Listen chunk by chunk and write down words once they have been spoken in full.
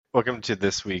Welcome to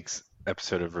this week's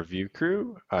episode of Review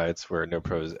Crew. It's where No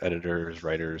Pros editors,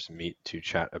 writers meet to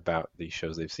chat about the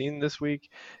shows they've seen this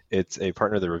week. It's a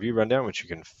partner of the review rundown, which you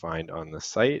can find on the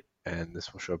site, and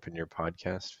this will show up in your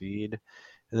podcast feed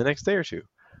in the next day or two.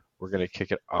 We're going to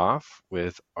kick it off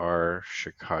with our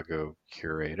Chicago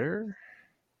curator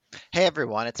Hey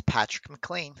everyone, it's Patrick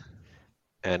McLean.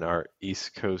 and our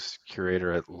East Coast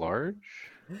curator at large.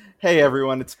 Hey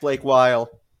everyone, it's Blake Weil.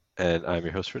 And I'm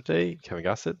your host for today, Kevin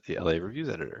Gossett, the LA Reviews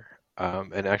editor.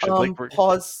 And actually, Blake,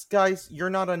 Pause, guys. You're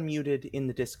not unmuted in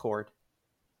the Discord.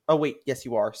 Oh wait, yes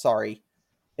you are. Sorry.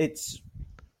 It's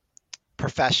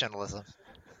Professionalism.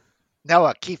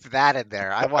 Noah, keep that in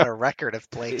there. I want a record of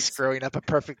Blake screwing up a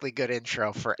perfectly good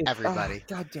intro for everybody.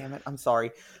 God damn it! I'm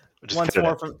sorry. just Once cut it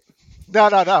more out. from. No.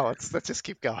 Let's just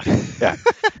keep going. Yeah.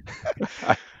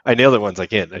 I nailed it once. I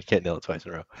can't nail it twice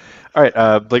in a row. All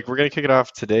right, Blake, we're going to kick it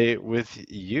off today with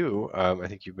you. I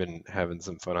think you've been having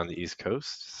some fun on the East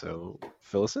Coast, so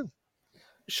fill us in.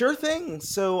 Sure thing.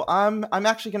 So I'm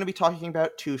actually going to be talking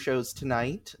about two shows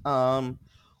tonight.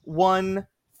 One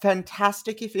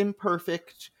fantastic if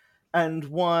imperfect, and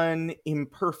one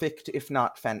imperfect if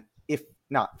not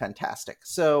fantastic.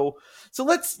 So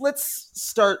let's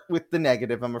start with the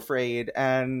negative, I'm afraid,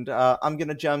 and I'm going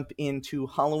to jump into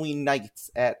Halloween Nights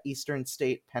at Eastern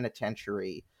State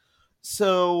Penitentiary.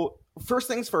 So first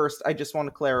things first, I just want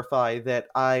to clarify that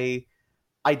I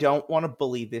don't want to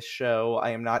bully this show. I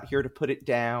am not here to put it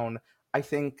down. I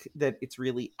think that it's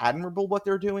really admirable what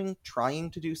they're doing,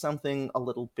 trying to do something a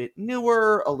little bit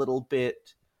newer, a little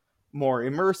bit more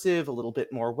immersive, a little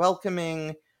bit more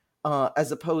welcoming,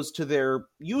 as opposed to their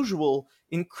usual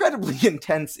incredibly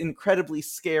intense, incredibly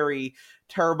scary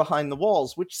terror behind the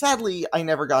walls, which sadly I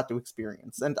never got to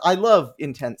experience. And I love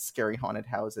intense, scary haunted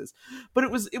houses. But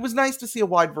it was nice to see a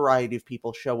wide variety of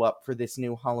people show up for this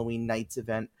new Halloween Nights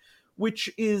event, which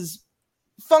is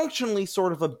functionally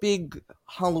sort of a big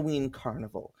Halloween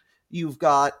carnival. You've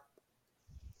got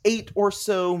 8 or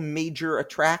so major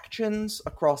attractions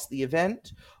across the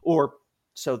event, or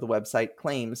so the website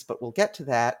claims, but we'll get to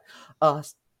that. A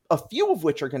few of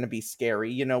which are going to be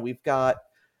scary. You know, we've got,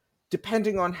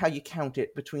 depending on how you count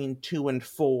it, between 2 and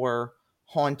 4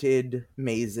 haunted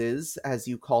mazes, as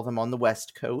you call them on the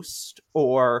West Coast,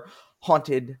 or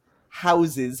haunted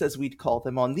houses, as we'd call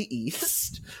them on the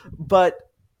East. But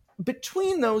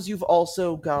between those, you've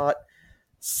also got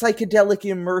psychedelic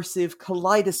immersive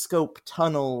kaleidoscope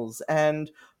tunnels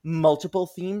and multiple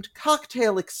themed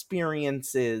cocktail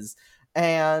experiences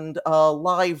and a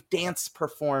live dance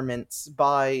performance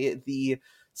by the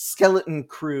Skeleton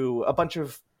Crew, a bunch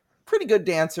of pretty good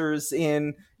dancers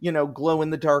in, glow in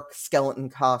the dark skeleton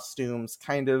costumes,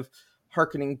 kind of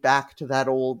harkening back to that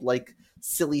old, like,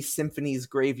 silly symphonies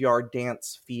graveyard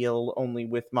dance feel, only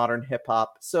with modern hip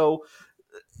hop. So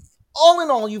all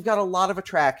in all, you've got a lot of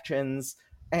attractions,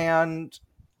 and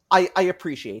I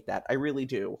appreciate that. I really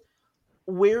do.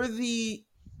 Where the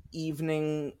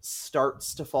evening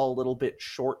starts to fall a little bit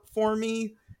short for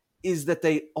me is that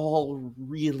they all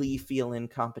really feel in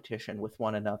competition with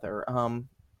one another.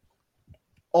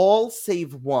 All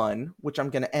save one, which I'm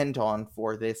going to end on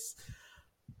for this,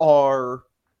 are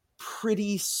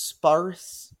pretty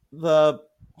sparse. The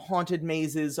haunted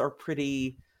mazes are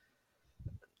pretty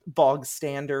bog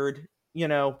standard.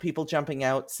 People jumping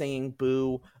out saying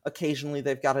boo. Occasionally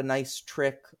they've got a nice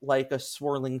trick like a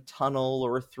swirling tunnel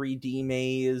or a 3D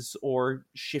maze or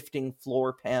shifting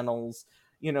floor panels,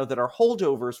 that are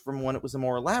holdovers from when it was a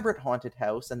more elaborate haunted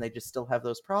house and they just still have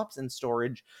those props in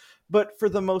storage. But for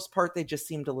the most part, they just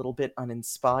seemed a little bit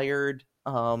uninspired,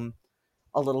 a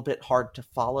little bit hard to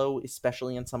follow,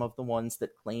 especially in some of the ones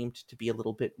that claimed to be a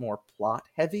little bit more plot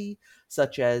heavy,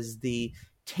 such as the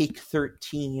Take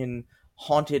 13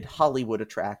 haunted Hollywood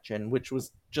attraction, which was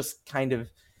just kind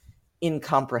of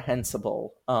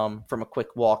incomprehensible from a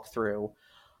quick walkthrough.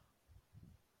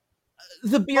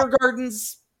 The beer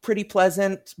garden's pretty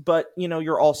pleasant, but,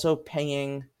 you're also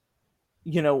paying,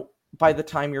 by the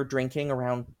time you're drinking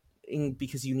around,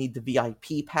 because you need the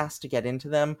VIP pass to get into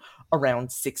them, around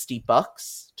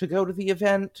 $60 to go to the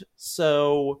event.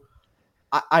 So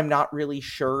I'm not really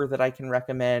sure that I can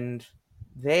recommend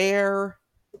there.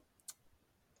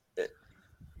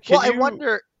 I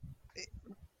wonder,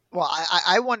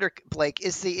 Blake,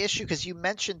 is the issue, because you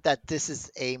mentioned that this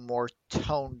is a more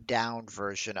toned down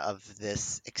version of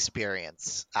this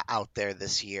experience out there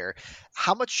this year.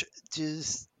 How much do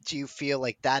you feel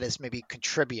like that is maybe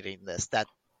contributing this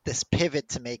pivot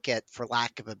to make it, for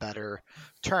lack of a better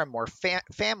term, more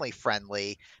family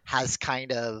friendly, has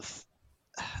kind of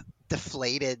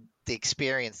deflated the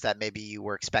experience that maybe you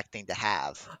were expecting to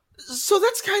have? So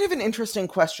that's kind of an interesting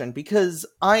question, because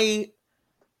as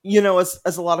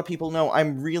a lot of people know,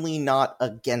 I'm really not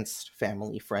against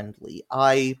family friendly.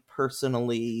 I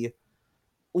personally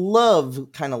love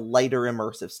kind of lighter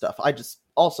immersive stuff. I just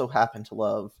also happen to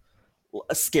love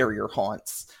scarier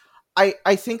haunts.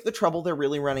 I think the trouble they're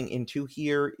really running into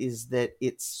here is that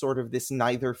it's sort of this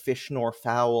neither fish nor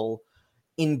fowl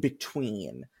in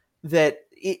between, that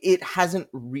it hasn't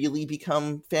really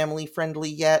become family friendly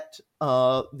yet.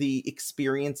 The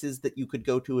experiences that you could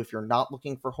go to if you're not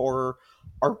looking for horror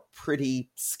are pretty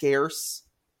scarce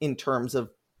in terms of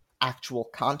actual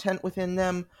content within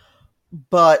them,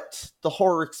 but the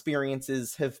horror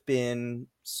experiences have been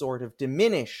sort of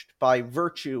diminished by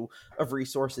virtue of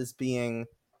resources being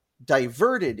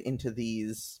diverted into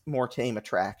these more tame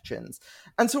attractions.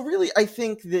 And so, really, I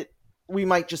think that we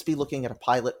might just be looking at a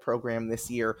pilot program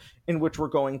this year in which we're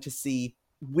going to see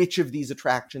which of these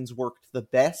attractions worked the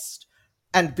best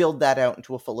and build that out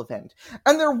into a full event.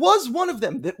 And there was one of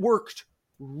them that worked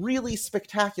really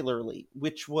spectacularly,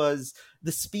 which was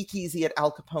the Speakeasy at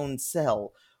Al Capone's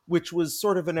cell, which was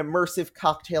sort of an immersive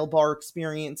cocktail bar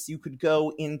experience. You could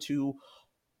go into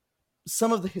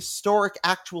some of the historic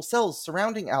actual cells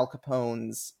surrounding Al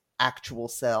Capone's actual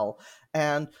cell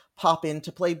and pop in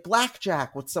to play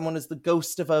blackjack with someone as the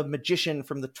ghost of a magician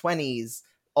from the 20s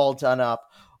all done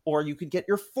up. Or you could get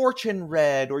your fortune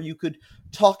read, or you could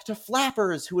talk to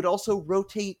flappers who would also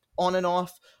rotate on and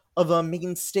off of a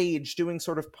main stage doing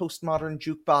sort of postmodern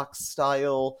jukebox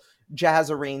style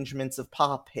jazz arrangements of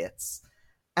pop hits.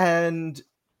 And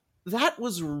that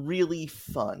was really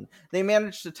fun. They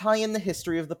managed to tie in the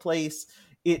history of the place.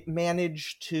 It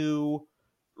managed to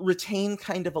retain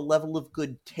kind of a level of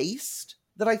good taste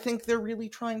that I think they're really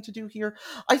trying to do here.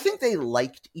 I think they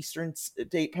liked Eastern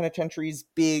State Penitentiary's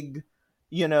big,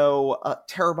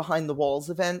 Terror Behind the Walls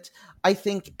event. I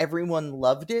think everyone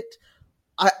loved it.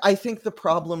 I think the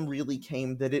problem really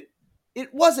came that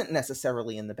it wasn't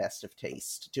necessarily in the best of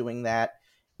taste doing that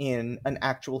in an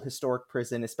actual historic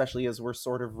prison, especially as we're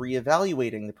sort of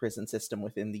reevaluating the prison system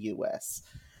within the US.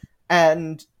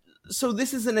 And so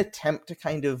this is an attempt to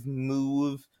kind of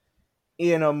move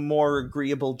in a more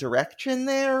agreeable direction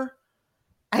there.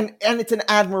 And it's an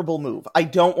admirable move. I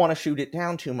don't want to shoot it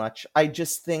down too much. I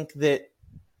just think that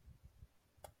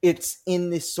it's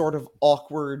in this sort of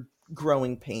awkward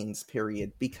growing pains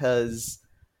period, because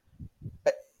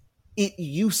it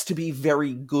used to be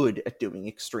very good at doing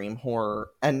extreme horror,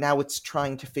 and now it's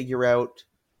trying to figure out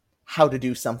how to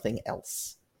do something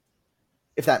else,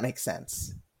 if that makes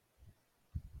sense.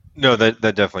 No, that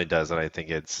definitely does, and I think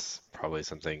it's probably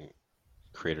something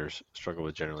creators struggle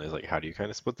with generally, is like, how do you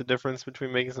kind of split the difference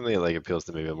between making something that like appeals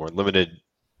to maybe a more limited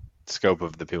scope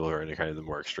of the people who are into kind of the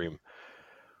more extreme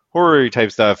horror type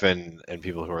stuff, and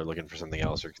people who are looking for something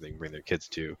else or they can bring their kids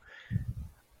to.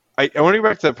 I want to go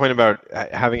back to that point about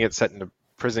having it set in a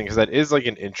prison, because that is like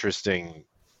an interesting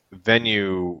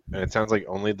venue, and it sounds like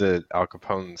only the Al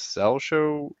Capone cell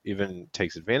show even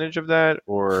takes advantage of that,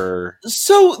 or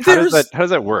so how does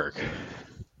that work?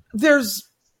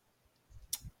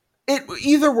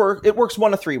 It works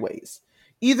one of three ways.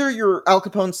 Either you're Al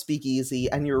Capone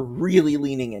Speakeasy and you're really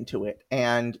leaning into it,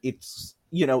 and it's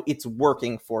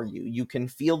working for you. You can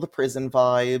feel the prison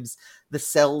vibes. The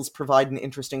cells provide an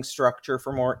interesting structure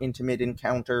for more intimate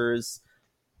encounters.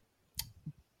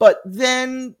 But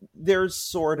then there's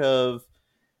sort of,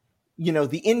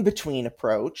 the in-between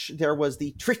approach. There was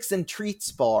the Tricks and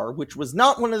Treats bar, which was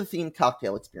not one of the themed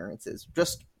cocktail experiences,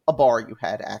 just a bar you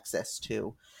had access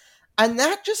to. And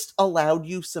that just allowed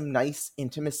you some nice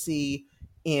intimacy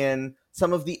in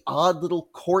some of the odd little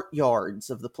courtyards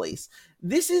of the place.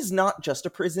 This is not just a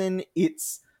prison,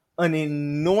 it's an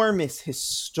enormous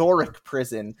historic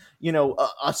prison,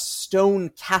 a stone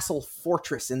castle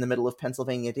fortress in the middle of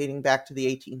Pennsylvania dating back to the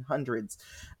 1800s.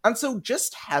 And so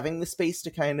just having the space to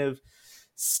kind of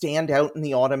stand out in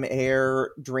the autumn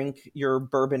air, drink your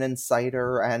bourbon and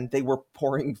cider, and they were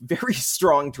pouring very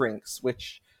strong drinks,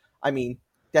 which, I mean,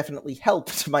 definitely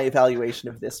helped my evaluation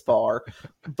of this bar.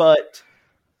 But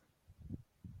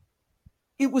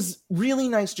it was really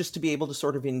nice just to be able to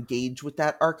sort of engage with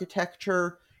that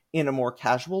architecture in a more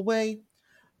casual way.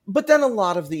 But then a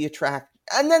lot of the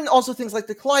and then also things like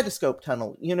the Kaleidoscope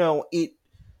Tunnel,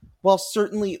 while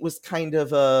certainly it was kind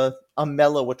of a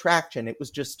mellow attraction, it was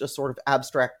just a sort of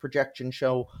abstract projection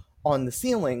show on the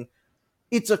ceiling.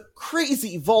 It's a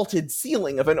crazy vaulted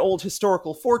ceiling of an old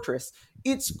historical fortress.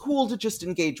 It's cool to just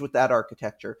engage with that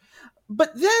architecture.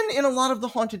 But then in a lot of the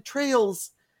haunted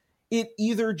trails, it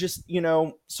either just,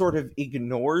 sort of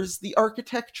ignores the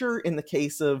architecture, in the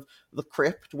case of the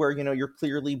crypt, where, you're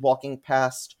clearly walking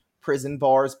past prison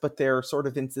bars, but they're sort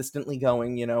of insistently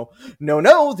going,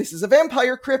 no, this is a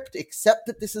vampire crypt, except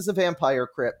that this is a vampire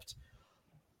crypt.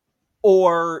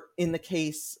 Or in the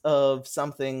case of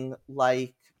something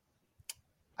like,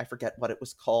 I forget what it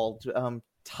was called,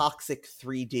 Toxic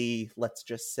 3D, let's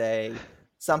just say,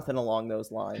 something along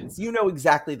those lines. You know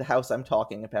exactly the house I'm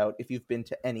talking about if you've been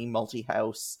to any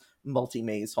multi-house,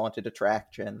 multi-maze haunted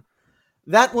attraction.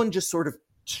 That one just sort of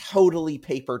totally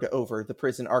papered over the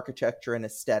prison architecture and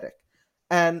aesthetic.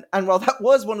 And while that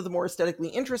was one of the more aesthetically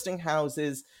interesting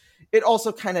houses, it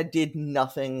also kind of did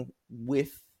nothing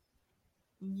with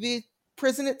the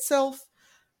prison itself.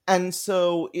 And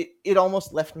so it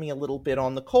almost left me a little bit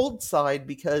on the cold side,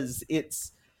 because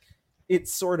it's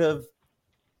sort of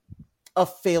a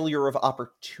failure of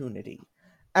opportunity.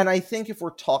 And I think if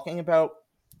we're talking about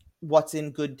what's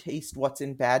in good taste, what's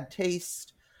in bad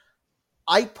taste,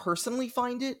 I personally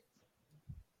find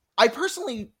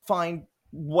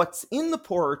what's in the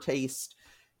poorer taste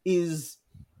is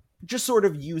just sort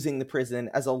of using the prison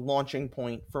as a launching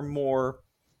point for more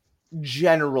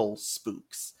general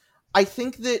spooks. I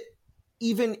think that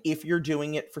even if you're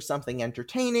doing it for something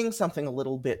entertaining, something a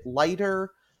little bit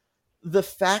lighter, the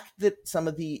fact that some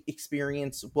of the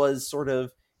experience was sort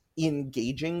of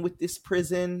engaging with this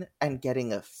prison and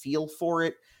getting a feel for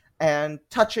it and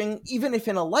touching, even if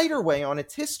in a lighter way, on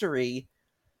its history,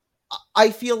 I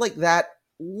feel like that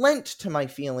lent to my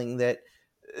feeling that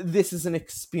this is an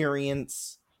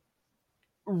experience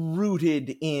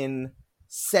rooted in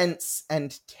sense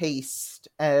and taste,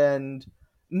 and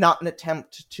not an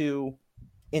attempt to,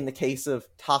 in the case of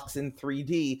Toxin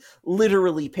 3D,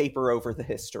 literally paper over the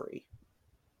history.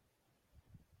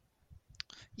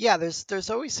 Yeah, there's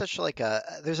always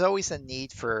there's always a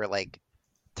need for like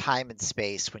time and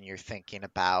space when you're thinking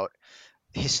about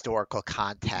historical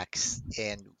context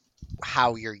and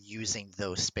how you're using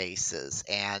those spaces.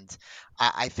 And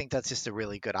I think that's just a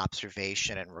really good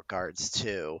observation in regards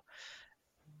to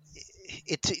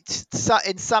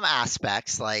in some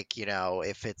aspects, like,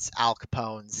 if it's Al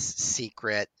Capone's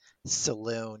secret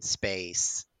saloon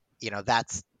space,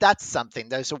 that's something.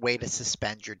 There's a way to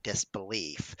suspend your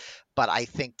disbelief. But I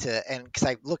think because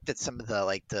I've looked at some of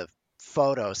the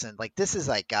photos, and like this is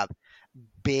like a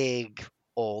big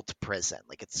old prison,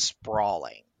 like it's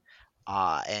sprawling,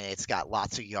 and it's got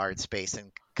lots of yard space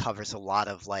and covers a lot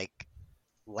of like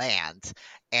land.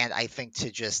 And I think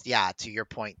to your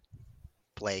point,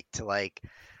 Blake, to like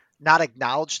not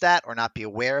acknowledge that or not be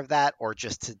aware of that, or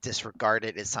just to disregard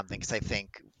it, is something. Because I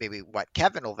think maybe what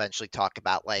Kevin will eventually talk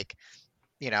about, like,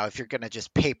 if you're going to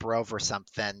just paper over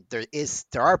something, there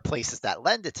are places that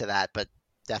lend it to that, but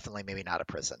definitely maybe not a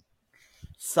prison.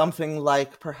 Something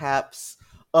like perhaps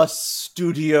a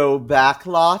studio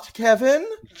backlot, Kevin?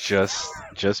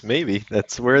 Just maybe.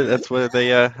 That's where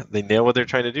they nail what they're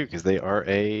trying to do, because they are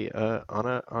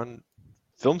on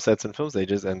film sets and film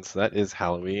stages, and so that is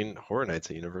Halloween Horror Nights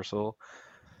at Universal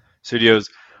Studios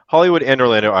Hollywood and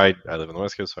Orlando. I live on the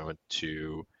West Coast, so I went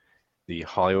to the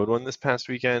Hollywood one this past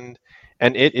weekend,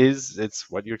 and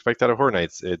it's what you expect out of Horror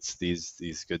Nights. It's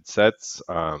these good sets,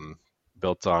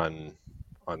 built on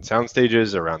sound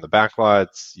stages around the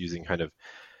backlots, using kind of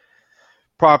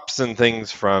props and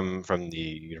things from the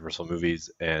Universal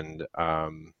movies, and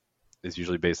is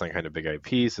usually based on kind of big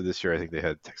IP. So this year I think they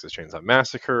had Texas Chainsaw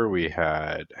Massacre, we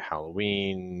had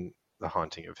Halloween, The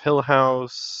Haunting of Hill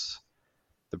House,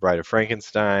 The Bride of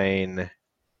Frankenstein.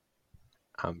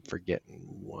 I'm forgetting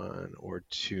one or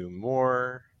two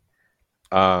more.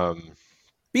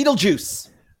 Beetlejuice.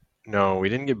 No, we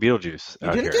didn't get Beetlejuice.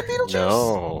 You didn't get Beetlejuice?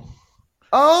 No.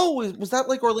 Oh, was that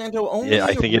like Orlando only? Yeah,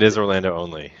 I think it is Orlando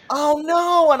only. Oh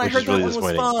no, and I heard really that one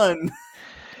was fun.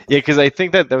 Yeah, because I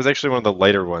think that was actually one of the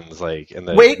lighter ones. Like, and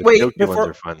the Pinocchio ones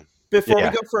are fun. Before we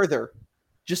go further,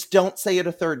 just don't say it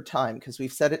a third time, because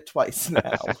we've said it twice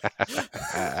now.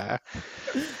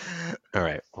 All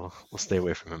right, we'll stay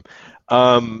away from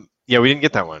him. Yeah, we didn't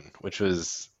get that one, which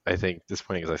was, I think,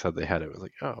 disappointing, because I thought they had it. I was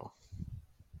like, oh.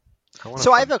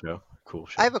 So I have cool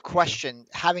show. I have a question.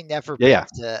 Having never been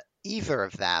to either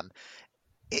of them,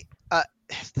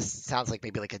 this sounds like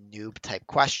maybe like a noob type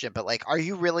question, but like, are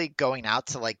you really going out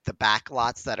to like the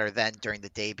backlots that are then during the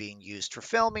day being used for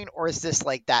filming, or is this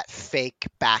like that fake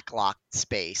backlot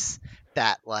space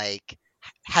that like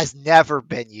has never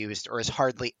been used or is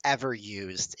hardly ever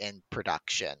used in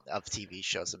production of TV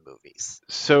shows and movies?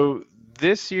 So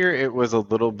this year it was a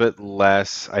little bit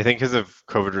less. I think because of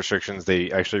COVID restrictions,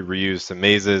 they actually reused some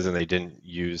mazes and they didn't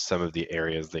use some of the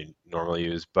areas they normally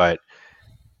use, but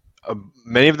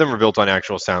many of them were built on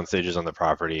actual sound stages on the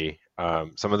property.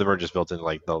 Some of them are just built in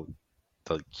like the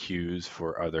queues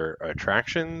for other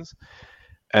attractions.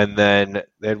 And then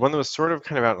they had one that was sort of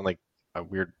kind of out in like a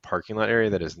weird parking lot area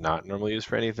that is not normally used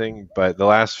for anything. But the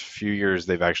last few years,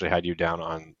 they've actually had you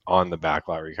down on the back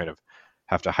lot where you kind of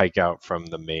have to hike out from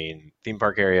the main theme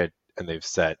park area, and they've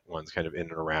set ones kind of in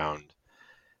and around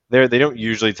there. They don't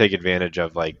usually take advantage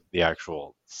of like the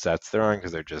actual sets they're on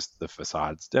because they're just the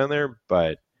facades down there,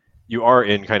 but you are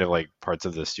in kind of like parts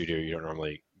of the studio you don't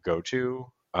normally go to.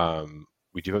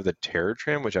 We do have the Terror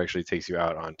Tram, which actually takes you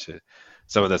out onto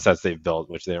some of the sets they've built,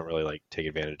 which they don't really like take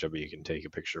advantage of. But you can take a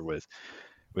picture with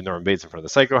Norman Bates in front of the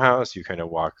Psycho House. You kind of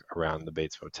walk around the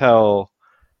Bates Motel.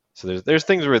 So there's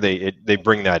things where they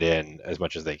bring that in as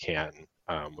much as they can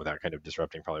without kind of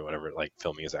disrupting probably whatever like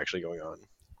filming is actually going on.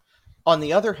 On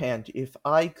the other hand, if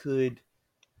I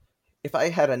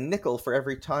had a nickel for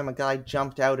every time a guy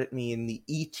jumped out at me in the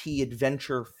E.T.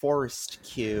 Adventure Forest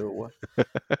queue.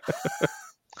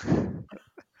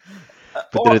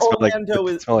 But did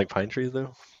it smell like pine trees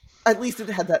though? At least it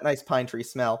had that nice pine tree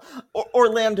smell.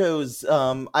 Orlando's.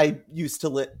 I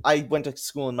went to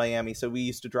school in Miami, so we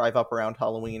used to drive up around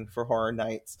Halloween for Horror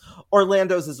Nights.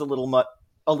 Orlando's is a little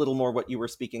more what you were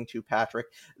speaking to, Patrick.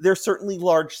 They're certainly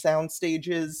large sound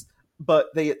stages,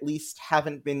 but they at least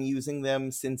haven't been using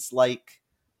them since like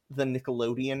the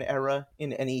Nickelodeon era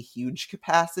in any huge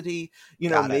capacity.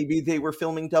 Maybe they were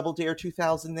filming Double Dare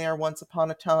 2000 there once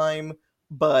upon a time,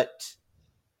 but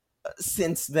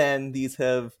since then these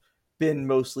have been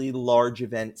mostly large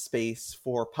event space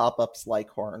for pop-ups like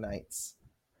Horror Nights.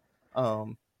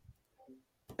 And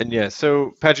yeah,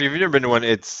 so Patrick, if you've never been to one,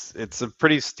 it's a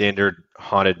pretty standard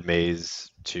haunted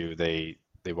maze too. They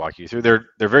walk you through. They're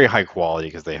very high quality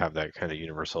because they have that kind of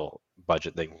universal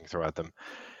budget they can throw at them.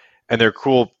 And they're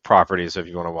cool properties. So if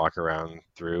you want to walk around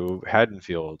through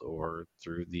Haddonfield or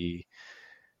through the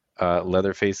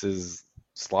Leatherface's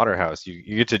slaughterhouse,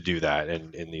 you get to do that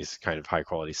in these kind of high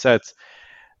quality sets.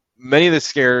 Many of the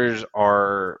scares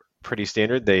are pretty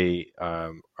standard. They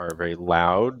are very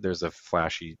loud. There's a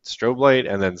flashy strobe light,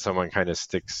 and then someone kind of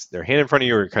sticks their hand in front of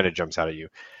you or kind of jumps out at you.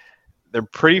 They're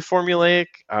pretty formulaic.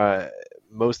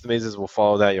 Most of the mazes will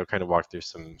follow that. You'll kind of walk through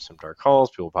some dark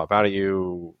halls. People pop out at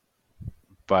you.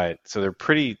 But so they're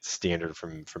pretty standard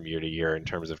from year to year in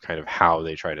terms of kind of how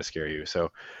they try to scare you.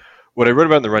 So what I wrote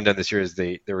about in the rundown this year is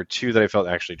there were two that I felt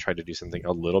actually tried to do something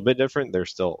a little bit different. They're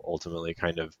still ultimately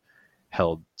kind of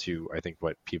held to, I think,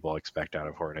 what people expect out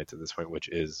of Horror Nights at this point, which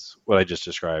is what I just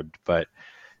described. But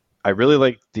I really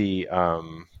like the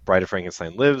Bride of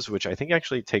Frankenstein Lives, which I think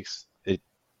actually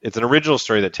it's an original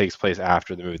story that takes place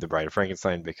after the movie The Bride of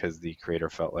Frankenstein, because the creator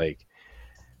felt like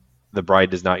the bride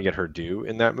does not get her due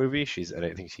in that movie. And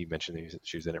I think he mentioned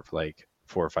she was in it for like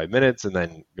 4 or 5 minutes and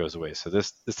then goes away. So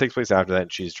this takes place after that,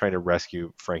 and she's trying to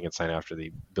rescue Frankenstein after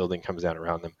the building comes down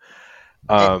around them.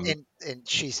 And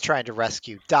she's trying to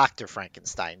rescue Dr.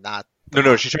 Frankenstein, not...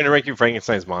 No, she's trying to rescue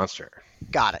Frankenstein's monster.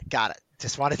 Got it.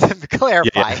 Just wanted to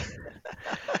clarify.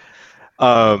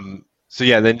 Yeah. So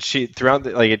yeah, then she, throughout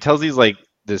it tells these like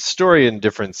this story in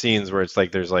different scenes where it's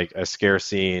like there's like a scare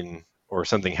scene or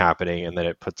something happening, and then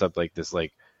it puts up like this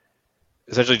like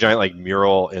essentially giant like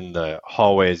mural in the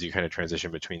hallway as you kind of transition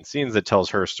between scenes that tells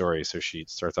her story. So she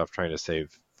starts off trying to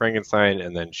save Frankenstein,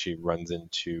 and then she runs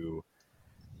into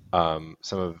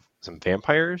some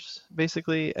vampires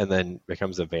basically, and then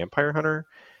becomes a vampire hunter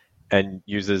and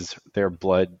uses their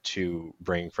blood to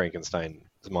bring Frankenstein's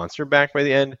monster back by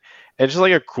the end. And it's just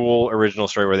like a cool original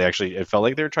story where it felt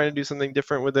like they were trying to do something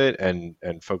different with it and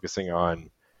focusing on,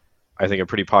 I think, a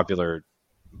pretty popular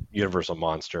universal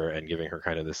monster and giving her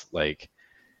kind of this like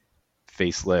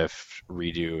facelift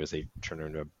redo as they turn her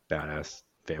into a badass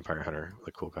vampire hunter with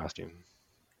a cool costume.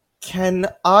 Can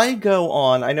I go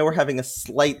on? I know we're having a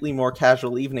slightly more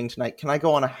casual evening tonight. Can I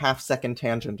go on a half-second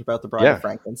tangent about the Bride of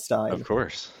Frankenstein? Of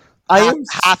course.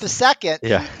 Half a second.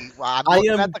 Yeah. I'm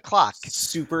looking at the clock.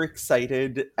 Super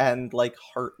excited and like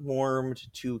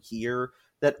heartwarmed to hear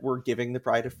that we're giving the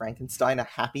Bride of Frankenstein a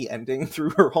happy ending through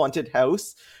her haunted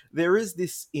house. There is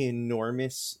this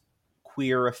enormous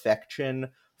queer affection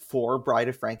for Bride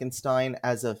of Frankenstein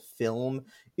as a film.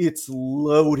 It's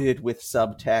loaded with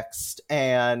subtext,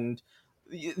 and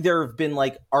there have been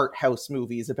like art house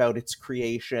movies about its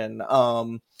creation.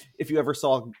 If you ever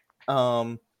saw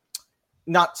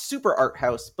not super art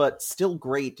house, but still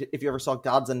great, if you ever saw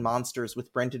Gods and Monsters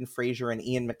with Brendan Fraser and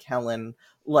Ian McKellen,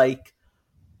 like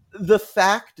the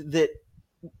fact that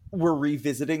we're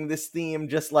revisiting this theme,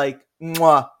 just like,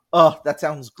 mwah, oh, that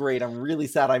sounds great. I'm really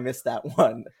sad I missed that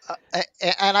one.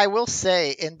 And I will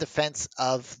say, in defense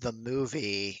of the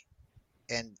movie,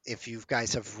 and if you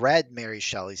guys have read Mary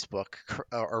Shelley's book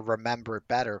or remember it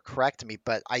better, correct me,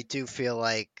 but I do feel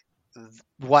like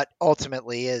what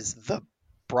ultimately is the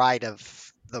Bride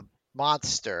of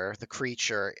monster, the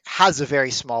creature, has a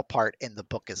very small part in the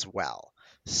book as well.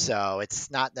 So it's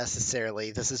not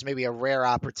necessarily, this is maybe a rare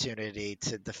opportunity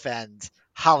to defend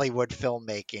Hollywood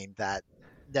filmmaking that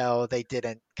no, they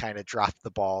didn't kind of drop the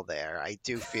ball there. I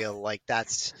do feel like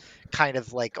that's kind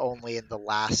of like only in the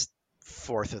last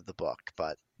fourth of the book,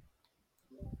 but.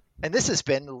 And this has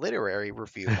been Literary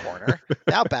Review Corner.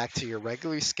 Now back to your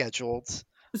regularly scheduled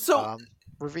So,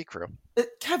 review crew.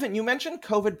 Kevin, you mentioned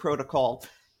COVID protocol.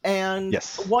 And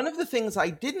Yes. one of the things I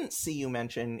didn't see you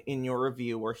mention in your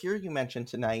review or hear you mention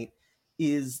tonight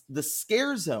is the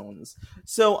scare zones.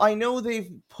 So I know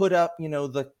they've put up,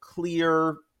 the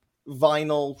clear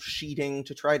vinyl sheeting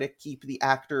to try to keep the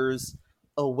actors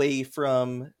away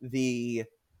from the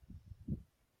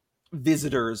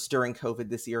visitors during COVID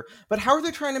this year. But how are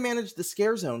they trying to manage the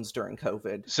scare zones during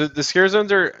COVID? So the scare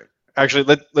zones are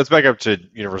actually, let's back up to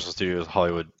Universal Studios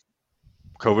Hollywood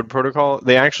COVID protocol.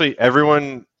 They actually,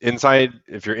 everyone inside,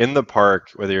 if you're in the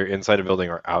park, whether you're inside a building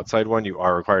or outside one, you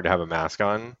are required to have a mask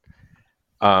on.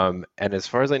 And as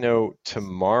far as I know,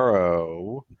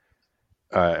 tomorrow,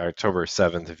 October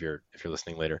 7th, if you're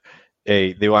listening later,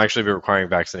 they will actually be requiring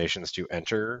vaccinations to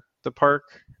enter the park.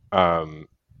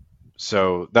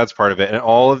 So that's part of it. And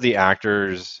all of the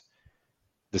actors,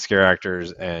 the scare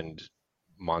actors and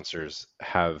monsters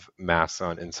have masks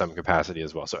on in some capacity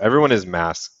as well. So everyone is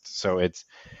masked. So it's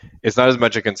not as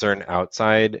much a concern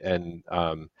outside. And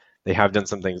they have done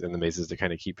some things in the mazes to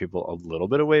kind of keep people a little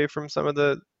bit away from some of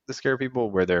the scare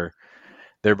people, where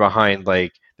they're behind,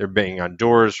 like they're banging on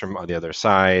doors from on the other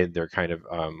side. They're kind of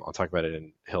I'll talk about it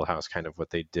in Hill House, kind of what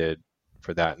they did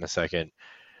for that in a second.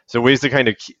 So ways to kind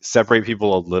of separate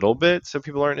people a little bit so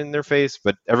people aren't in their face,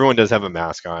 but everyone does have a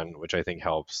mask on, which I think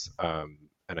helps. And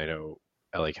I know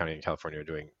LA County and California are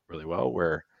doing really well,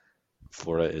 where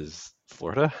Florida is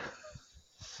Florida.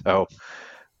 So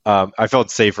I felt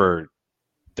safer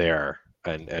there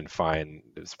and fine.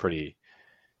 They're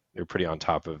pretty on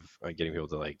top of getting people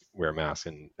to like wear a mask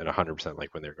and 100%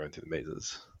 like when they're going through the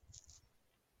mazes.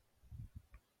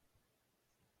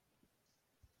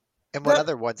 And what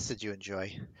other ones did you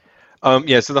enjoy?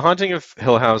 Yeah, so The Haunting of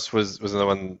Hill House was the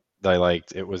one that I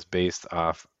liked. It was based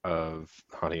off of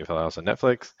Haunting of Hill House on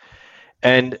Netflix,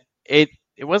 and it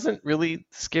wasn't really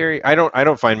scary. I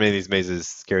don't find many of these mazes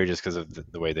scary just because of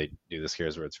the way they do the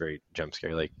scares, where it's very jump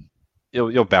scary. Like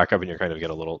you'll back up and you're kind of get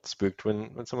a little spooked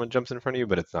when someone jumps in front of you,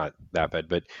 but it's not that bad.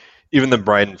 But even the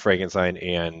Bride and Frankenstein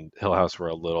and Hill House were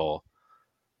a little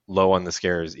low on the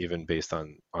scares, even based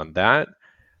on that.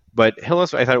 But Hill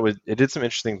House, I thought it did some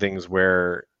interesting things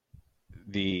where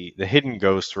the hidden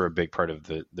ghosts were a big part of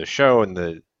the show, and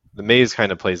the maze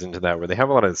kind of plays into that, where they have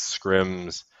a lot of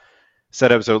scrims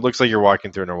set up, so it looks like you're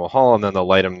walking through a normal hall, and then they'll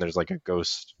light them, and there's like a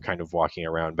ghost kind of walking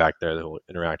around back there that will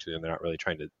interact with you, and they're not really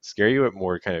trying to scare you. It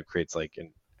more kind of creates like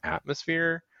an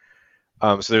atmosphere.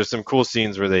 So there's some cool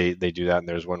scenes where they do that, and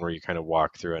there's one where you kind of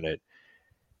walk through and it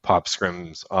pops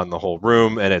scrims on the whole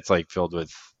room, and it's like filled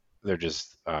with, they're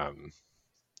just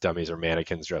dummies or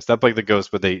mannequins dressed up like the ghosts,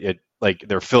 but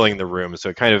they're filling the room. So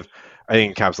it kind of, I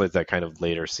think, encapsulates that kind of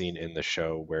later scene in the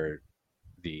show where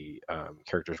the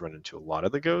characters run into a lot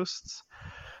of the ghosts.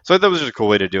 So I thought it was just a cool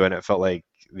way to do it, and it felt like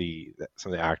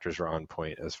some of the actors were on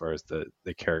point as far as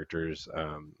the characters.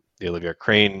 The Olivia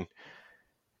Crane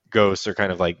ghosts are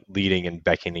kind of like leading and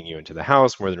beckoning you into the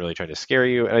house more than really trying to scare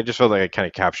you, and I just felt like I kind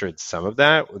of captured some of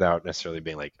that without necessarily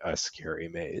being like a scary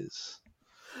maze.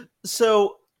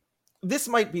 So this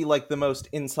might be like the most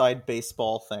inside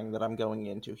baseball thing that I'm going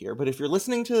into here, but if you're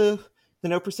listening to the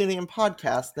No Proscenium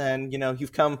podcast, then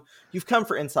you've come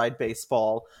for inside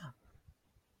baseball.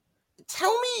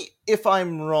 Tell me if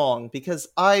I'm wrong, because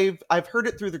I've heard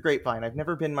it through the grapevine. I've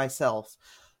never been myself,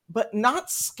 but Not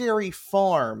Scary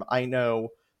Farm, I know,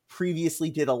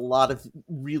 previously did a lot of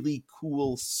really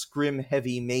cool scrim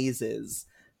heavy mazes,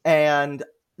 and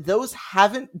those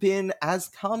haven't been as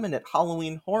common at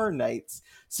Halloween Horror Nights.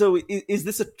 So is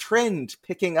this a trend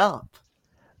picking up?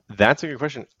 That's a good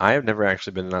question. I have never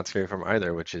actually been to Not Scary Farm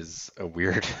either, which is a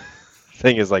weird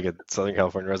thing as like a Southern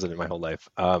California resident my whole life.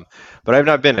 But I've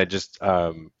not been.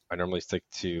 I normally stick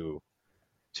to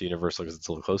Universal because it's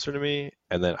a little closer to me.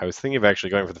 And then I was thinking of actually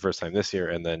going for the first time this year.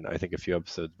 And then I think a few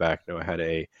episodes back, Noah had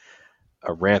a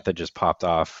rant that just popped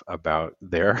off about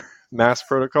their mask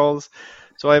protocols.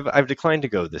 So I've declined to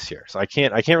go this year. So I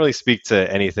can't really speak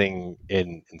to anything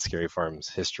in Scary Farm's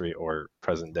history or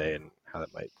present day and how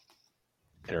that might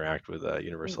interact with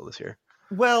Universal this year.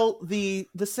 Well, the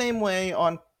same way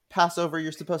on Passover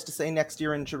you're supposed to say next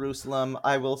year in Jerusalem,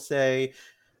 I will say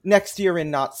next year in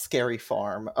Not Scary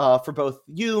Farm, for both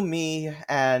you, me,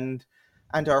 and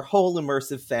our whole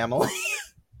immersive family.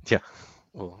 Yeah,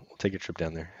 we'll take a trip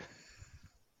down there.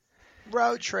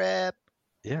 Road trip.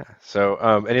 Yeah. So,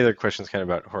 any other questions kind of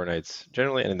about Horror Nights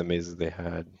generally and in the mazes they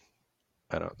had?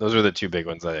 I don't know. Those are the two big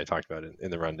ones that I talked about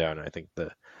in the rundown. And I think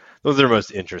those are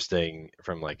most interesting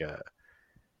from like a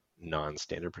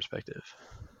non-standard perspective.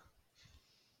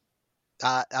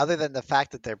 Other than the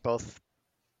fact that they're both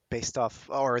based off,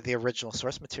 or the original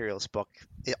source materials book,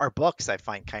 are books I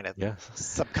find kind of Yeah.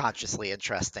 subconsciously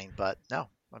interesting. But no,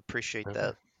 I appreciate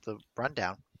Okay. the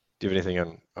rundown. Do you have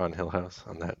anything on Hill House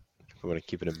on that? We want to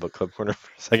keep it in book club corner for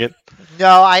a second.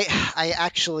 No, I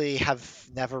actually have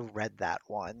never read that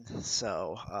one,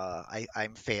 so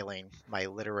I'm failing my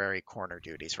literary corner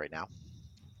duties right now.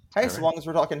 Hey, All so right. long as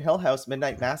we're talking Hill House,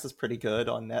 Midnight Mass is pretty good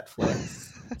on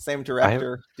Netflix. Same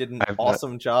director, did an I've not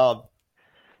awesome job.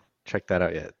 checked that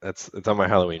out yet. It's on my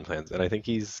Halloween plans, and I think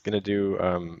he's gonna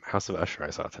do House of Usher.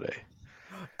 I saw today.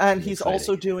 And Pretty he's exciting.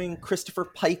 also doing Christopher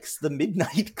Pike's The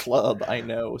Midnight Club, I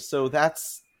know. So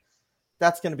that's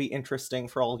going to be interesting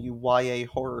for all you YA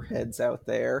horror heads out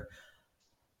there.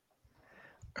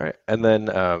 All right, and then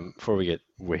before we get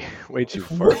way too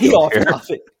far Way afield off here,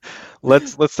 topic.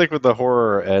 let's stick with the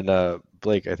horror. And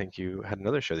Blake, I think you had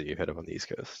another show that you hit up on the East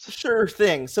Coast. Sure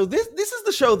thing. So this is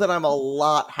the show that I'm a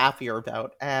lot happier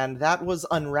about, and that was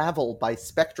Unravel by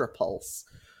Spectra Pulse.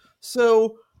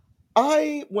 So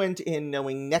I went in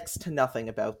knowing next to nothing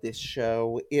about this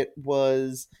show. It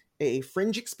was a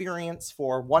fringe experience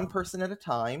for one person at a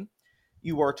time.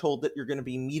 You are told that you're going to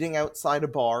be meeting outside a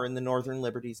bar in the Northern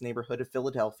Liberties neighborhood of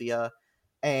Philadelphia,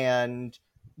 and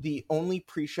the only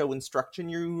pre-show instruction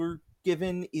you're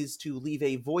given is to leave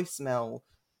a voicemail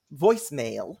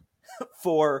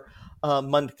for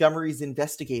Montgomery's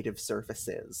Investigative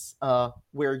Services,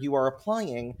 where you are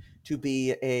applying to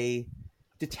be a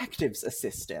detective's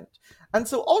assistant. And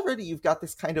so already you've got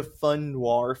this kind of fun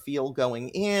noir feel going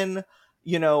in.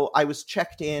 You know, I was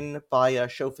checked in by a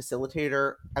show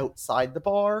facilitator outside the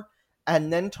bar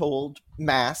and then told,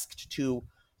 masked, to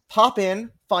pop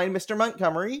in, find Mr.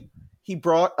 Montgomery. He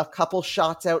brought a couple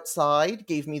shots outside,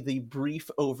 gave me the brief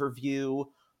overview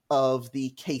of the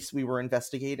case we were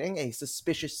investigating, a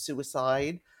suspicious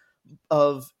suicide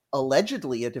of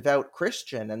allegedly a devout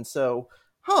Christian. And so,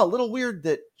 a little weird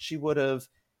that she would have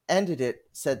ended it,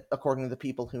 said according to the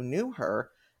people who knew her.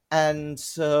 And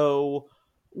so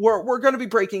we're going to be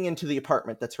breaking into the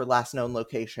apartment that's her last known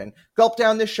location. Gulp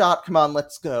down this shot. Come on,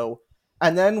 let's go.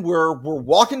 And then we're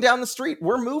walking down the street.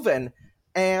 We're moving.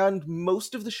 And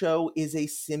most of the show is a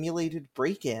simulated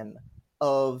break-in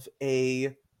of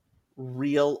a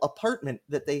real apartment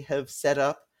that they have set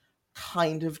up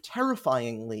kind of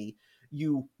terrifyingly.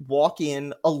 You walk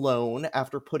in alone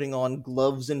after putting on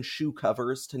gloves and shoe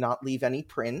covers to not leave any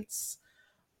prints.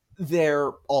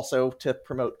 They're also to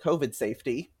promote COVID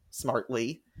safety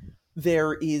smartly.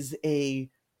 There is a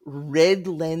red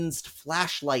lensed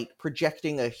flashlight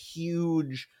projecting a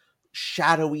huge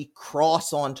shadowy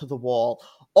cross onto the wall.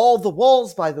 All the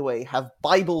walls, by the way, have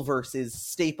Bible verses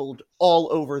stapled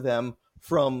all over them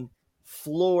from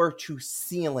floor to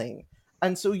ceiling.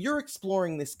 And so you're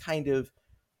exploring this kind of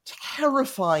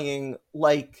terrifying,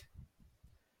 like,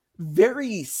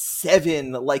 very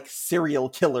Seven, like, serial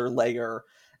killer layer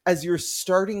as you're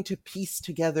starting to piece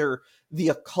together the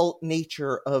occult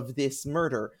nature of this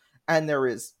murder. And there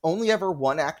is only ever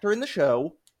one actor in the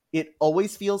show. It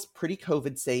always feels pretty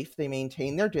COVID safe. They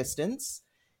maintain their distance.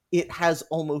 It has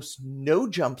almost no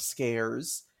jump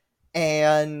scares,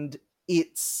 and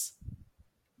it's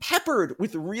peppered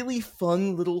with really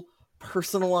fun little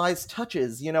personalized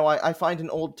touches. You know, I find an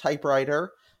old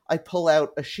typewriter, I pull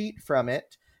out a sheet from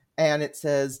it, and it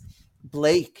says,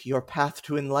 Blake, your path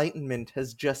to enlightenment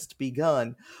has just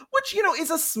begun. Which, you know,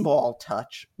 is a small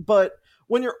touch, but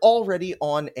when you're already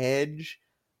on edge,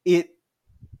 it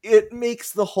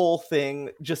makes the whole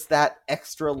thing just that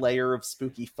extra layer of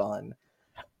spooky fun.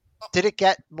 Did it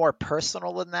get more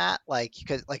personal than that? Like,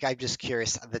 because, like, I'm just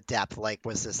curious the depth. Like,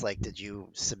 was this like, did you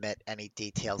submit any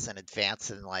details in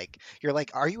advance? And like, you're like,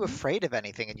 are you afraid of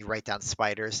anything? And you write down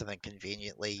spiders, and then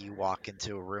conveniently you walk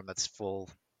into a room that's full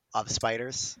of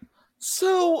spiders.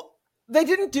 So they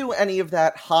didn't do any of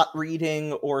that hot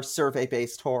reading or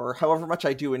survey-based horror, however much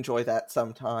I do enjoy that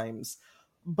sometimes.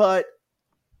 But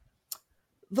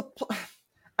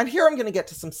and here I'm going to get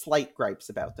to some slight gripes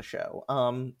about the show.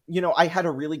 You know, I had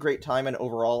a really great time, and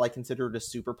overall I consider it a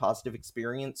super positive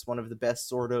experience, one of the best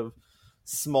sort of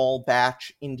small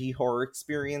batch indie horror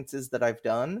experiences that I've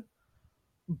done.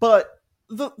 But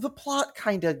the plot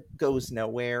kind of goes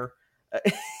nowhere.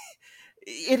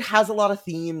 it has a lot of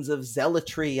themes of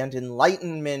zealotry and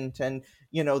enlightenment and,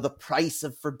 the price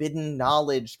of forbidden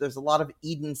knowledge. There's a lot of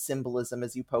Eden symbolism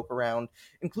as you poke around,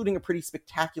 including a pretty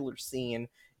spectacular scene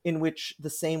in which, the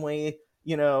same way,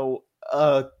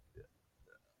 a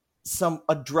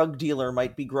drug dealer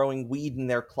might be growing weed in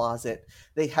their closet,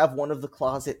 they have one of the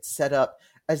closets set up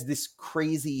as this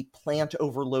crazy plant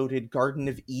overloaded Garden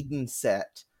of Eden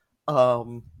set.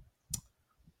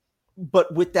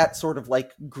 But with that sort of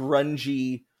like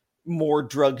grungy, more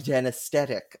drug den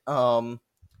aesthetic.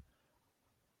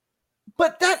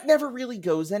 But that never really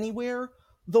goes anywhere.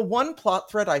 The one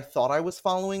plot thread I thought I was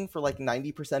following for like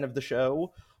 90% of the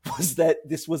show was that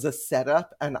this was a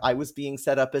setup, and I was being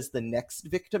set up as the next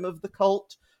victim of the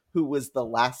cult, who was the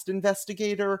last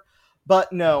investigator.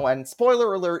 But no, and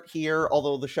spoiler alert here,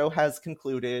 although the show has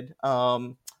concluded,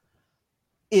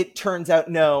 it turns out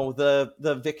no,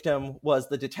 the victim was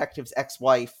the detective's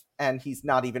ex-wife, and he's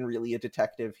not even really a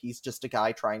detective. He's just a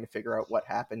guy trying to figure out what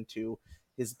happened to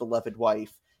his beloved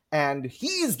wife, and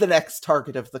he's the next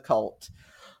target of the cult.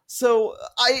 So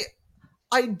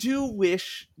I do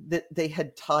wish that they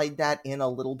had tied that in a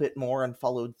little bit more and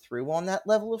followed through on that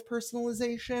level of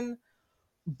personalization,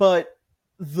 but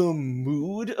the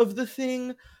mood of the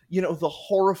thing, the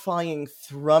horrifying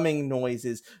thrumming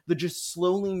noises, the just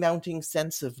slowly mounting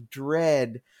sense of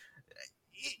dread,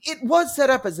 it was set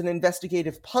up as an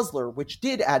investigative puzzler, which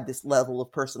did add this level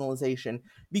of personalization,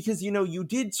 because, you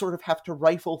did sort of have to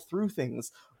rifle through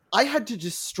things. I had to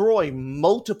destroy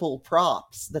multiple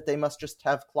props that they must just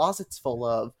have closets full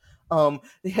of.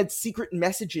 They had secret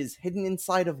messages hidden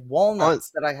inside of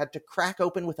walnuts that I had to crack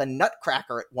open with a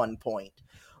nutcracker at one point.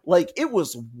 Like, it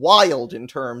was wild in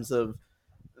terms of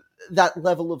that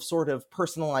level of sort of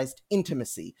personalized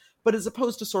intimacy. But as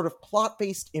opposed to sort of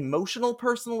plot-based emotional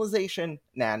personalization,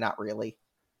 nah, not really.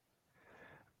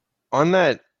 On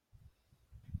that,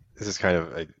 this is kind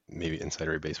of maybe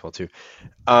insidery baseball too.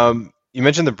 You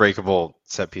mentioned the breakable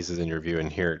set pieces in your review and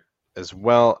here as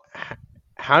well.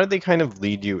 How did they kind of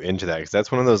lead you into that? Because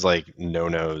that's one of those like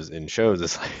no-nos in shows.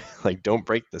 It's like don't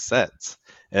break the sets.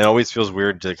 And it always feels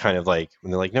weird to kind of like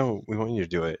when they're like, no, we want you to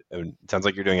do it. And it sounds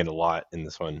like you're doing it a lot in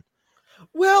this one.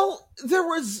 Well, there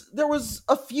was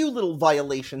a few little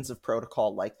violations of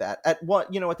protocol like that. At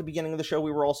the beginning of the show,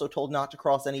 we were also told not to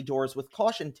cross any doors with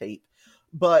caution tape.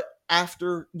 But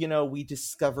after, we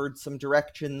discovered some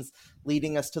directions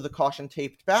leading us to the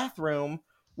caution-taped bathroom,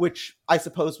 which I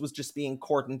suppose was just being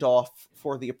cordoned off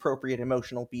for the appropriate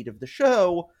emotional beat of the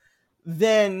show,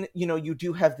 then, you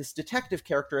do have this detective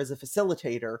character as a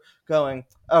facilitator going,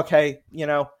 okay,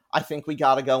 I think we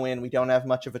gotta go in. We don't have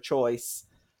much of a choice.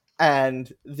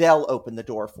 And they'll open the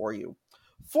door for you.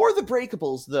 For the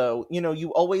breakables, though,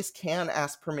 you always can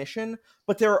ask permission,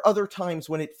 but there are other times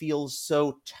when it feels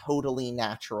so totally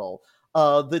natural.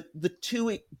 The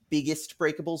two biggest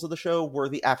breakables of the show were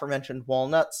the aforementioned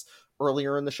walnuts.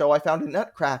 Earlier in the show, I found a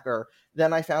nutcracker.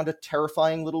 Then I found a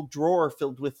terrifying little drawer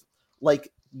filled with,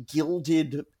 like,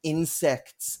 gilded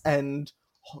insects and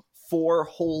 4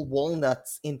 whole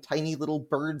walnuts in tiny little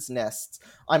birds' nests.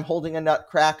 I'm holding a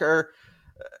nutcracker.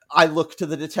 I look to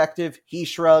the detective, he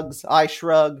shrugs, I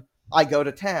shrug, I go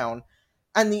to town.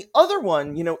 And the other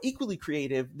one, equally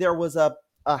creative, there was a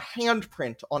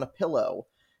handprint on a pillow.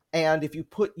 And if you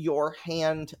put your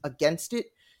hand against it,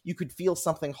 you could feel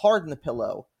something hard in the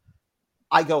pillow.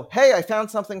 I go, hey, I found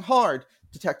something hard.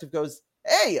 Detective goes,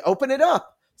 hey, open it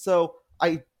up. So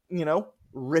I,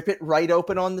 rip it right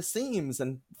open on the seams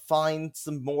and find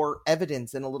some more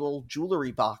evidence in a little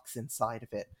jewelry box inside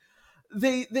of it.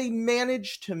 They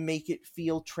managed to make it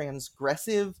feel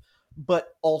transgressive,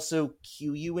 but also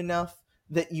cue you enough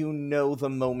that the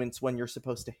moments when you're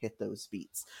supposed to hit those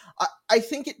beats. I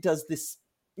think it does this,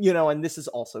 and this is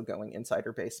also going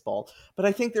insider baseball, but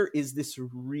I think there is this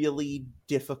really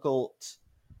difficult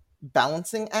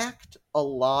balancing act, a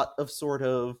lot of sort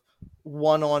of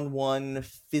one-on-one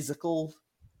physical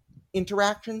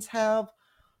interactions have,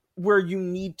 where you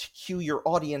need to cue your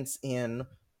audience in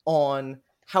on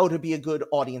how to be a good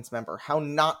audience member, how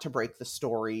not to break the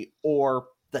story or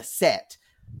the set,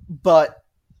 but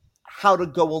how to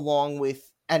go along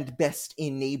with and best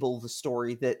enable the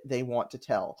story that they want to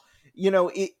tell.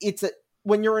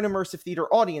 When you're an immersive theater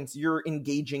audience, you're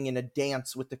engaging in a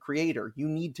dance with the creator. You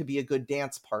need to be a good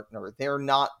dance partner. They're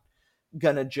not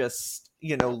gonna just,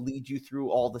 lead you through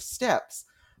all the steps.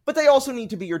 But they also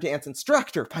need to be your dance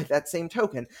instructor by that same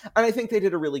token. And I think they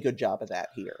did a really good job of that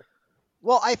here.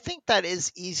 Well, I think that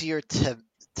is easier to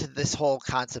this whole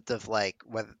concept of like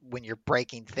when you're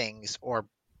breaking things, or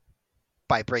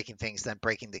by breaking things then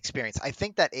breaking the experience. I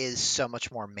think that is so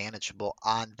much more manageable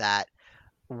on that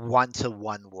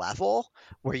one-to-one level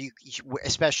where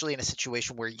especially in a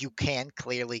situation where you can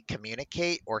clearly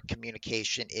communicate or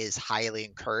communication is highly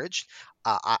encouraged.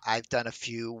 I've done a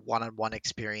few one-on-one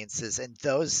experiences, and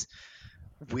those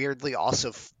weirdly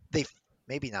also they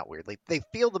maybe not weirdly, they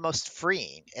feel the most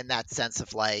freeing in that sense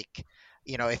of like,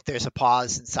 if there's a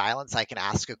pause and silence, I can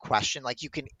ask a question. Like you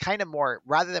can kind of more,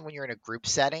 rather than when you're in a group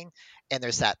setting and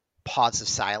there's that pause of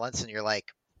silence and you're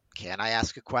like, can I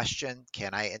ask a question?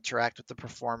 Can I interact with the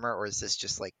performer? Or is this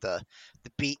just like the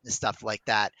beat and stuff like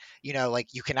that?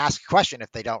 Like you can ask a question.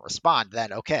 If they don't respond,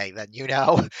 then okay, then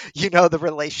the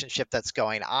relationship that's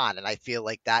going on. And I feel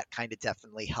like that kind of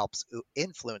definitely helps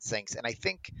influence things. And I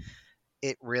think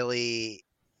it really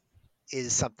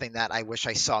is something that I wish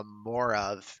I saw more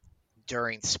of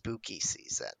during spooky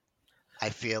season. I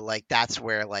feel like that's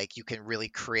where like you can really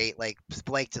create, like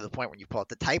Blake, to the point when you pull out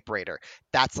the typewriter,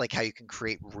 that's like how you can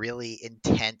create really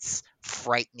intense,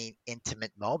 frightening,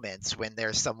 intimate moments when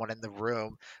there's someone in the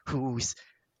room who's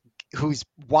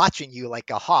watching you like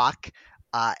a hawk,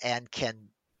 and can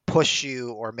push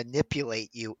you or manipulate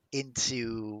you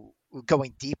into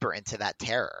going deeper into that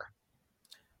terror.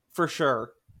 For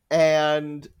sure.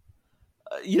 And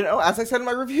as I said in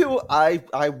my review,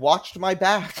 I watched my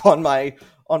back on my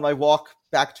walk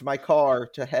back to my car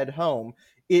to head home.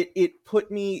 It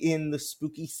put me in the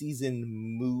spooky season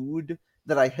mood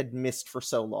that I had missed for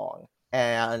so long,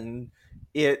 and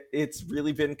it's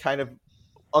really been kind of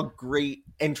a great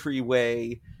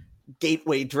gateway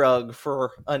drug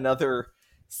for another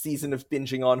season of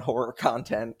binging on horror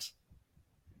content.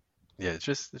 Yeah, it's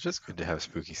just good to have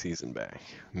spooky season back.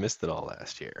 Missed it all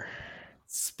last year.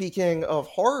 Speaking of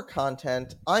horror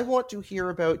content, I want to hear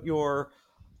about your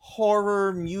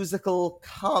horror musical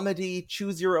comedy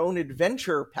choose your own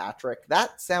adventure, Patrick.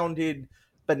 That sounded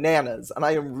bananas, and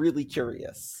I am really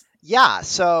curious. Yeah,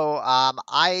 so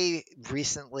I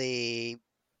recently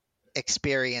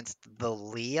experienced the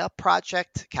Leah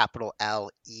project, capital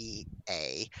Lea.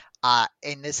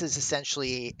 And this is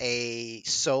essentially a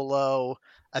solo,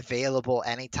 available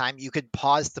anytime. You could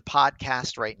pause the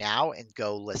podcast right now and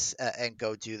go listen and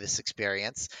go do this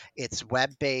experience. It's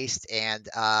web based, and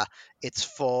it's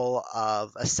full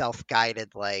of a self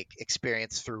guided like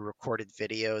experience through recorded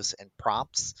videos and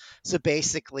prompts. So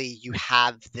basically, you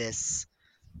have this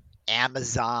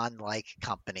Amazon like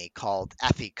company called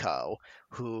Ethico,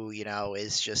 who,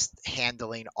 is just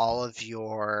handling all of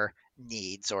your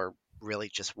needs, or really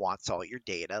just wants all your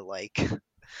data, like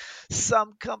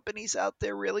some companies out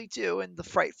there really do in the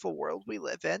frightful world we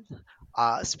live in.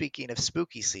 Speaking of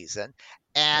spooky season,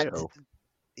 and Heyo.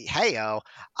 heyo,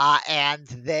 and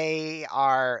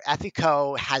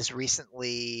Ethico has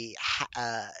recently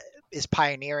is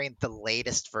pioneering the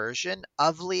latest version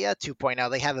of Leah 2.0.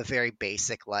 They have a very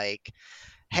basic like,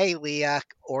 hey Leah,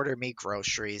 order me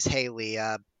groceries. Hey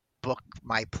Leah, book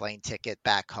my plane ticket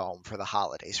back home for the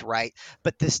holidays, right?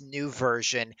 But this new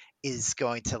version is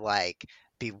going to like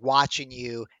be watching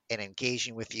you and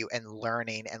engaging with you and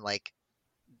learning and like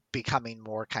becoming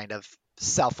more kind of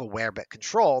self-aware but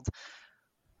controlled.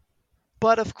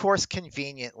 But of course,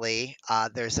 conveniently,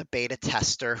 there's a beta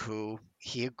tester who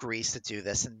he agrees to do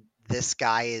this, and this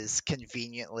guy is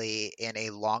conveniently in a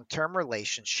long-term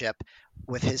relationship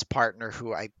with his partner,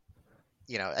 who I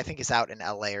think is out in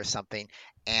LA or something,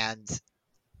 and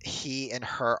he and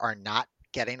her are not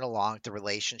getting along. The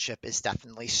relationship is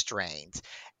definitely strained,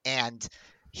 and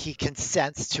he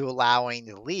consents to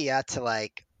allowing Leah to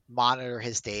like monitor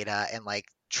his data and like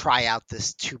try out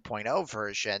this 2.0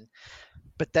 version.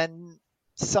 But then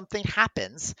something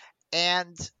happens,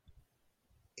 and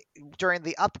during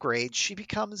the upgrade she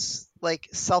becomes like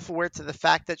self-aware to the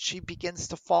fact that she begins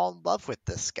to fall in love with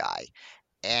this guy,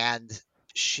 and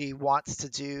she wants to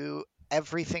do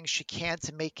everything she can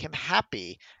to make him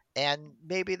happy. And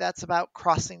maybe that's about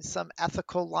crossing some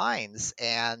ethical lines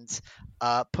and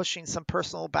pushing some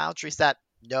personal boundaries that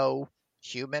no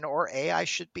human or AI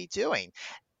should be doing.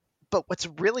 But what's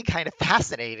really kind of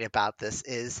fascinating about this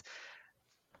is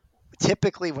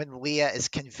typically when Leah is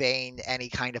conveying any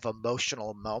kind of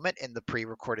emotional moment in the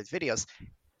pre-recorded videos,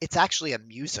 it's actually a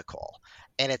musical,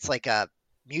 and it's like a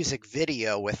music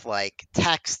video with like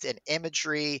text and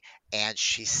imagery, and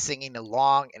she's singing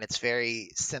along, and it's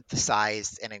very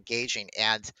synthesized and engaging.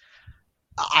 And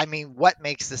I mean, what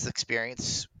makes this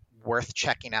experience worth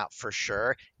checking out for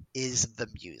sure is the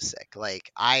music. Like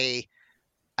I'm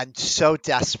so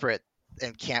desperate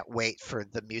and can't wait for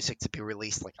the music to be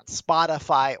released like on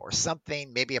Spotify or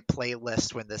something, maybe a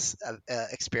playlist when this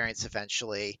experience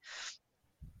eventually,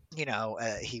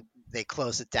 he they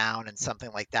close it down and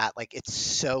something like that. Like, it's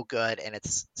so good and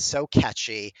it's so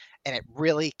catchy, and it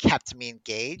really kept me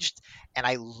engaged. And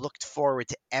I looked forward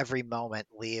to every moment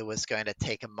Leah was going to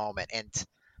take a moment and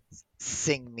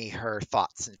sing me her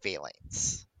thoughts and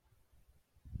feelings.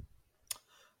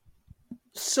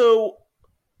 So,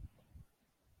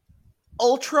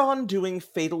 Ultron doing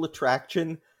Fatal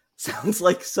Attraction sounds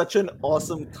like such an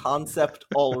awesome concept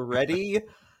already.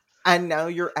 And now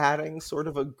you're adding sort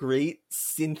of a great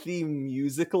synthy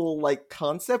musical like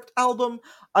concept album.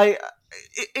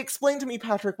 Explain to me,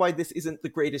 Patrick, why this isn't the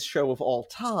greatest show of all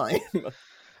time.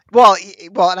 Well,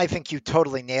 and I think you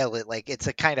totally nailed it. Like, it's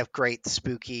a kind of great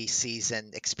spooky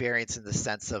season experience in the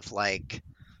sense of like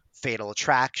Fatal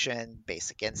Attraction,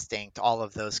 Basic Instinct, all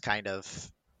of those kind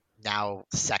of now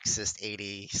sexist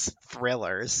 80s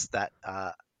thrillers that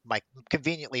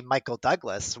conveniently Michael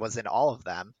Douglas was in all of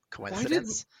them.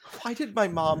 Coincidence? Why did my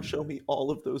mom show me all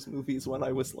of those movies when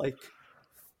I was like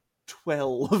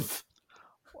 12?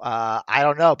 I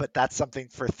don't know, but that's something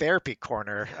for Therapy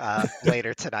Corner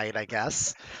later tonight, I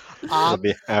guess. It'll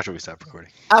be after we stop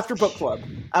recording. After book club.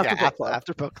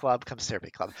 After book club comes Therapy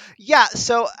Club. Yeah.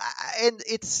 So, and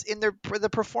it's in the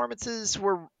performances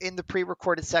were in the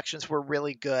pre-recorded sections were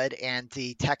really good, and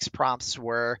the text prompts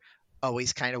were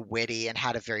always kind of witty and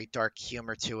had a very dark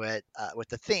humor to it with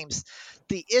the themes.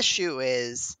 The issue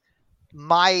is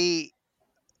my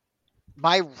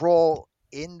role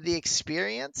in the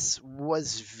experience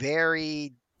was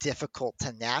very difficult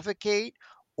to navigate,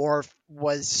 or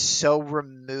was so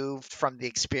removed from the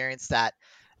experience that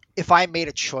if I made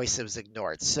a choice, it was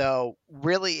ignored. So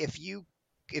really, if you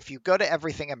go to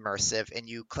Everything Immersive and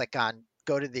you click on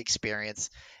go to the experience,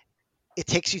 it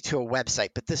takes you to a website,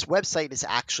 but this website is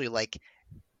actually like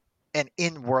an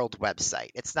in-world website.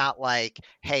 It's not like,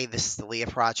 hey, this is the Leah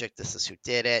project, this is who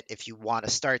did it. If you want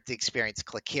to start the experience,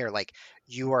 click here. Like,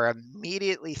 you are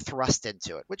immediately thrust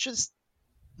into it, which is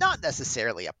not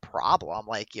necessarily a problem.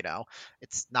 Like,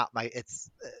 it's not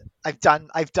I've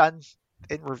done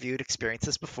and reviewed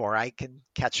experiences before. I can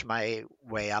catch my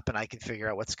way up and I can figure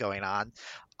out what's going on.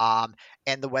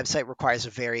 And the website requires a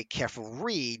very careful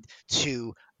read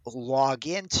to log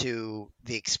into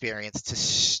the experience to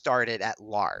start it at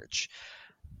large.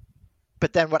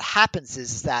 But then what happens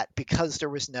is that because there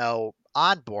was no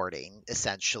onboarding,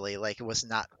 essentially, like it was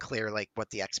not clear like what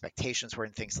the expectations were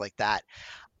and things like that,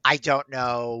 I don't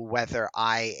know whether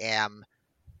I am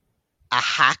a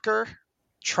hacker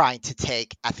trying to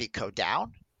take Ethico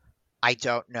down. I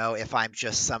don't know if I'm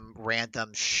just some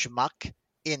random schmuck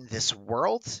in this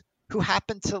world who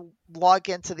happened to log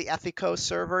into the Ethico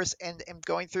servers and am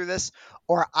going through this,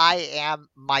 or I am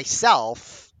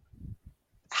myself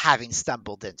having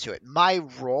stumbled into it. My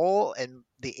role and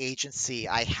the agency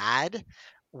I had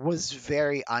was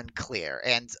very unclear,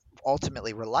 and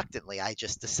ultimately, reluctantly, I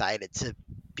just decided to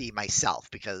be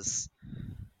myself because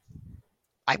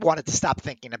I wanted to stop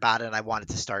thinking about it and I wanted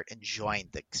to start enjoying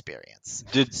the experience.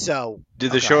 Did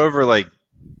the show ever like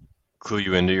clue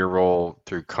you into your role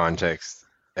through context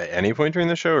at any point during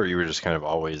the show, or you were just kind of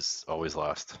always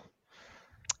lost?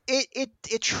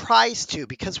 It tries to,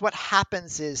 because what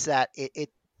happens is that it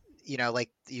like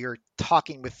you're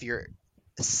talking with your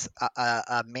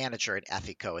a manager at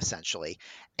Ethico essentially,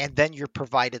 and then you're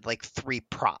provided like 3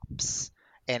 prompts,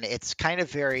 and it's kind of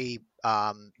very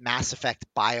Mass Effect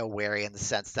BioWare in the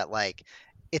sense that like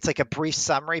it's like a brief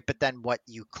summary, but then what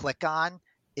you click on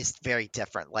is very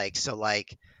different. Like, so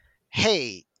like,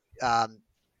 hey, can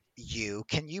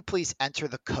you please enter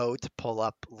the code to pull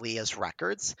up Leah's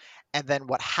records? And then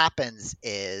what happens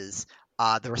is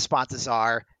the responses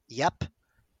are yep,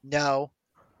 no,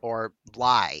 or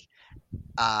lie.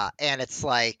 And it's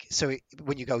like, so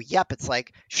when you go yep, it's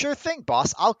like, sure thing,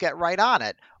 boss, I'll get right on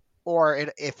it. Or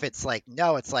if it's like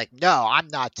no, it's like, no, I'm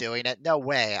not doing it. No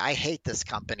way. I hate this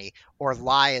company. Or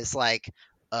lie is like,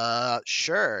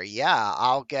 sure, yeah,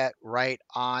 I'll get right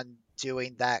on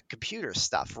doing that computer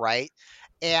stuff, right?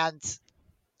 And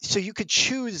so you could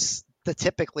choose the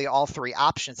typically all 3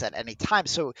 options at any time.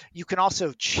 So you can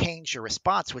also change your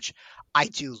response, which I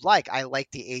do like. I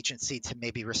like the agency to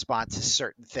maybe respond to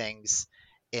certain things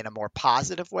in a more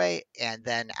positive way, and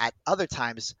then at other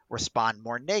times respond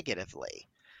more negatively.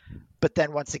 But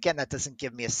then once again, that doesn't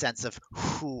give me a sense of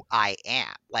who I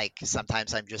am. Like,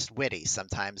 sometimes I'm just witty,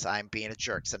 sometimes I'm being a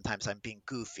jerk, sometimes I'm being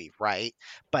goofy, right?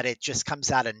 But it just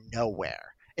comes out of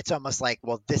nowhere. It's almost like,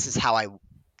 well, this is how I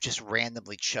just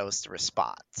randomly chose to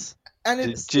respond.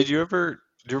 And did you ever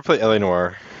play L.A.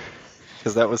 Noire?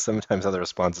 Because that was sometimes how the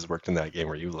responses worked in that game,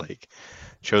 where you like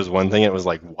chose one thing, it was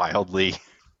like wildly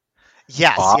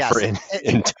Yes, off yes. or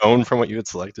in tone from what you had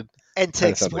selected? And to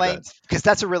Kind of sounds like explain, because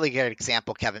that's a really good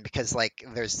example, Kevin, because like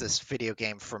there's this video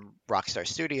game from Rockstar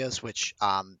Studios, which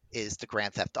is the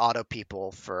Grand Theft Auto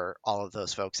people for all of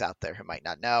those folks out there who might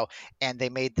not know. And they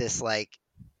made this like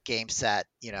game set,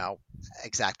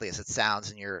 exactly as it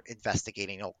sounds, and you're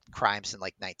investigating old crimes in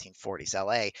like 1940s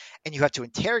LA, and you have to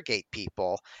interrogate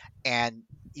people, and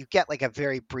you get like a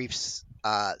very brief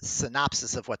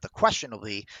synopsis of what the question will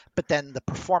be, but then the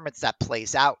performance that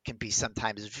plays out can be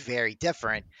sometimes very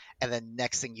different, and then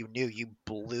next thing you knew, you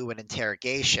blew an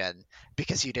interrogation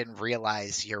because you didn't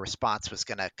realize your response was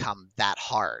going to come that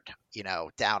hard,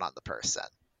 down on the person.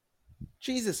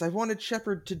 Jesus, I wanted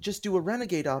Shepard to just do a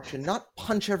renegade option, not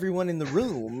punch everyone in the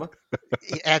room.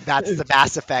 And that's the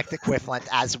Mass Effect equivalent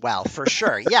as well, for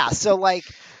sure. Yeah. So like,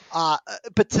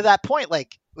 but to that point,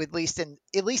 like at least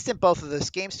in both of those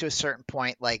games, to a certain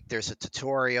point, like there's a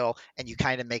tutorial, and you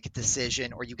kind of make a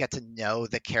decision, or you get to know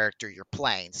the character you're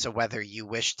playing. So whether you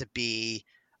wish to be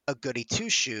a goody two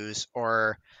shoes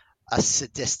or a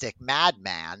sadistic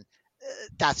madman,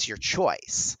 that's your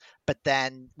choice. But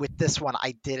then with this one,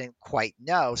 I didn't quite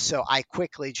know, so I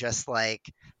quickly just like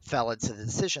fell into the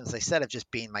decisions, instead of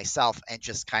just being myself and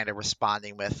just kind of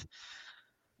responding with,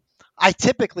 I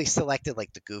typically selected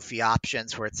like the goofy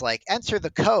options where it's like enter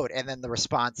the code, and then the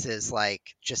response is like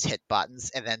just hit buttons,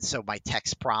 and then so my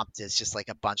text prompt is just like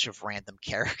a bunch of random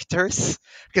characters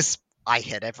because I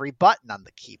hit every button on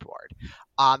the keyboard.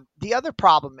 The other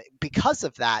problem because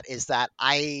of that is that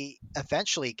I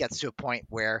eventually gets to a point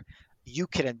where you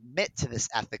can admit to this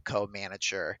ethic code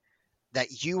manager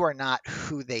that you are not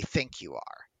who they think you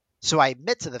are. So I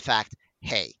admit to the fact,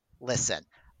 hey, listen,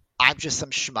 I'm just some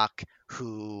schmuck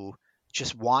who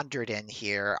just wandered in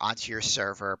here onto your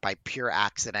server by pure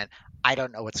accident. I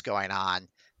don't know what's going on,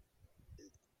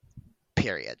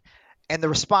 period. And the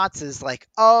response is like,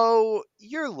 oh,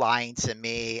 you're lying to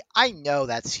me. I know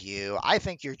that's you. I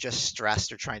think you're just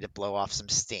stressed or trying to blow off some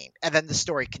steam. And then the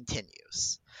story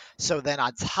continues. So then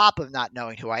on top of not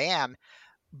knowing who I am,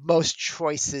 most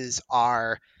choices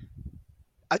are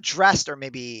addressed or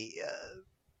maybe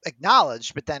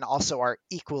acknowledged, but then also are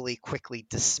equally quickly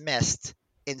dismissed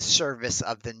in service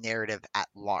of the narrative at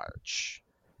large.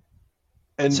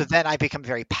 And so then I become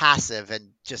very passive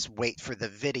and just wait for the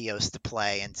videos to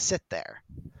play and sit there.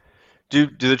 do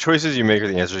the choices you make or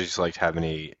the answers you select have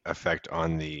any effect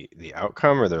on the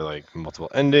outcome? Are there like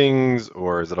multiple endings,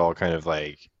 or is it all kind of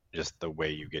like just the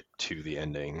way you get to the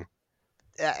ending?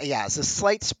 Yeah, it's a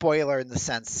slight spoiler in the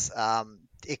sense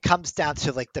it comes down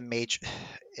to like the major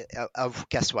of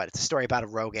guess what? It's a story about a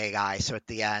rogue AI. So at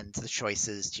the end, the choice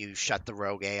is: do you shut the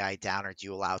rogue AI down, or do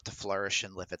you allow it to flourish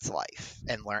and live its life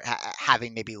and learn,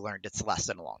 having maybe learned its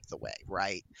lesson along the way,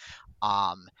 right?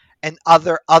 And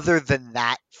other than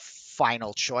that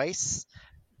final choice,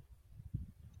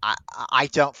 I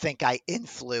don't think I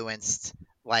influenced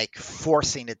like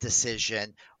forcing a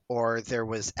decision, or there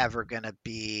was ever going to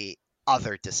be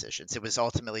other decisions. It was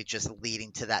ultimately just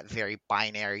leading to that very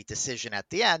binary decision at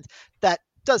the end that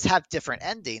does have different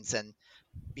endings, and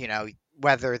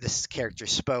whether this character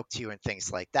spoke to you and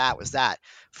things like that was that.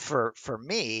 For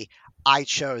me, I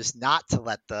chose not to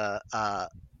let the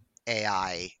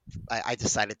AI. I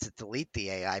decided to delete the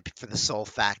AI for the sole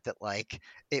fact that like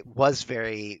it was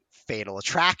very Fatal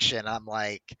Attraction. I'm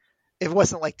like, it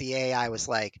wasn't like the AI was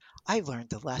like, I learned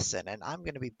the lesson and I'm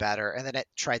going to be better, and then it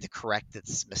tried to correct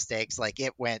its mistakes. Like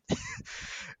it went,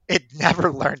 it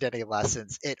never learned any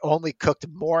lessons. It only cooked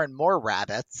more and more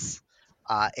rabbits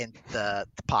in the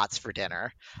pots for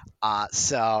dinner.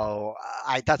 So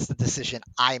that's the decision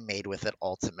I made with it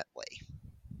ultimately.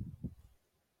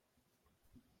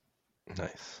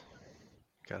 Nice.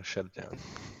 Gotta shut it down.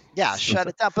 Yeah, shut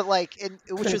it down. But like,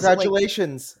 which is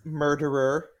Congratulations,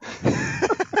 murderer.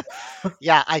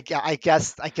 Yeah, I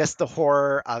guess the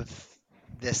horror of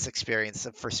this experience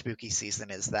for spooky season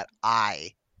is that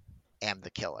I am the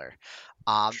killer.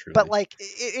 Truly. But like,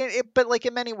 but like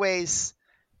in many ways,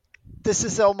 this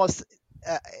is almost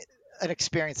an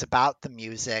experience about the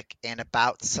music and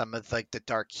about some of like the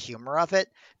dark humor of it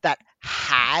that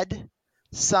had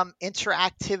some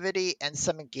interactivity and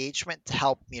some engagement to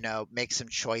help make some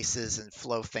choices and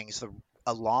flow things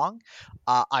along.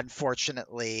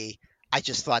 Unfortunately, I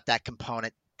just thought that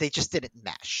component, they just didn't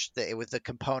mesh. The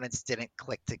components didn't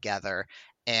click together.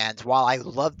 And while I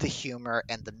love the humor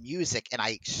and the music, and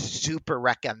I super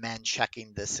recommend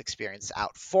checking this experience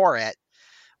out for it,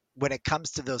 when it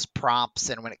comes to those prompts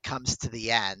and when it comes to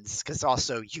the ends, because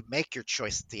also you make your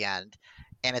choice at the end,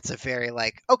 and it's a very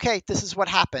like, okay, this is what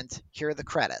happened. Here are the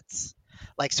credits.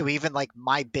 Like, so even like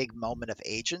my big moment of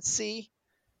agency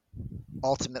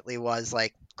ultimately was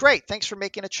like, Great. Thanks for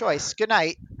making a choice. Good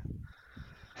night.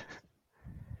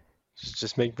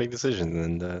 Just make big decisions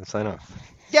and sign off.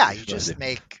 Yeah, That's you what I just do.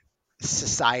 make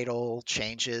societal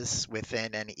changes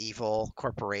within an evil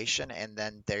corporation, and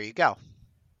then there you go.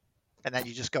 And then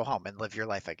you just go home and live your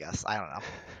life, I guess. I don't know.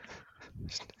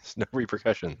 There's no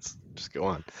repercussions. Just go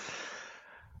on.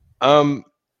 Um,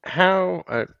 how?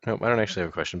 No, I don't actually have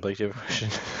a question. Blake, do you have a question?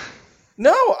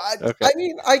 No, Okay. I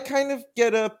mean, I kind of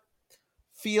get a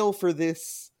feel for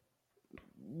this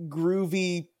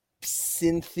groovy,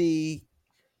 synthy,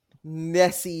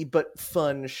 messy but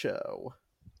fun show.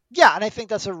 Yeah, and I think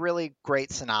that's a really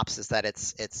great synopsis that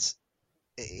it's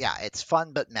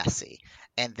fun but messy.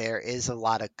 And there is a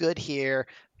lot of good here,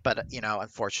 but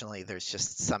unfortunately there's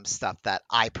just some stuff that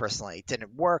I personally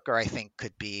didn't work or I think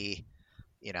could be,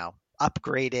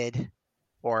 upgraded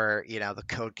or the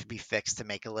code could be fixed to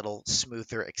make a little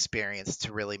smoother experience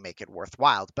to really make it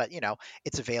worthwhile. But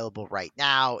it's available right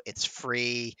now, it's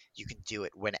free, you can do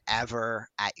it whenever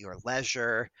at your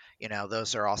leisure.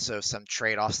 Those are also some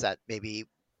trade-offs that maybe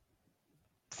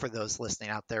for those listening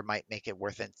out there might make it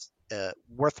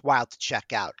worthwhile to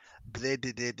check out. Blah,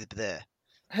 blah, blah, blah, blah. That's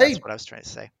Hey, what I was trying to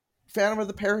say. Phantom of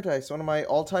the Paradise, one of my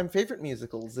all-time favorite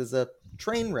musicals, is a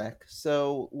train wreck.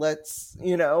 So let's,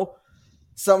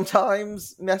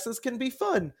 sometimes messes can be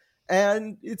fun,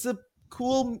 and it's a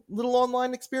cool little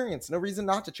online experience. No reason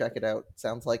not to check it out,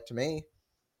 sounds like to me.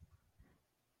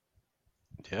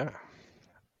 Yeah,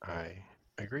 I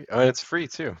agree. Oh, and it's free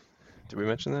too. Did we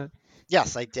mention that?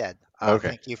 Yes, I did.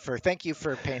 Okay. Thank you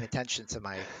for paying attention to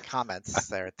my comments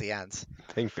there at the end.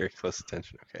 Paying very close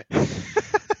attention.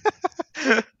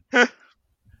 Okay.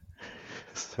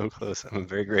 So close. I'm a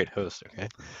very great host. Okay.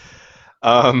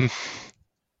 Um,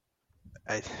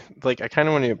 I Blake, I kind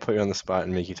of want to put you on the spot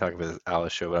and make you talk about this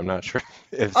Alice show, but I'm not sure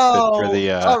if for Oh,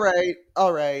 the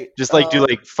all right. just like do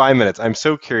like 5 minutes. I'm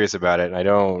so curious about it, and I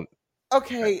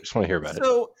Okay, just want to hear about it.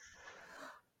 so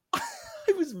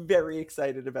I was very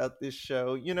excited about this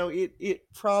show.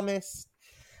 It promised.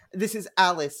 This is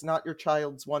Alice, Not Your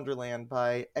Child's Wonderland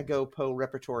by Ego Poe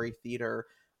Repertory Theater.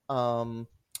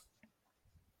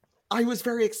 I was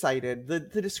very excited. The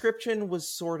description was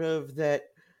sort of that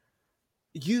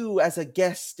you, as a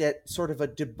guest at sort of a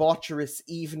debaucherous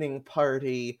evening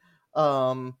party,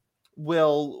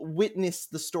 will witness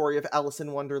the story of Alice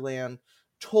in Wonderland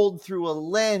told through a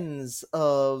lens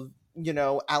of,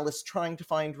 Alice trying to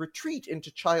find retreat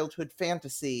into childhood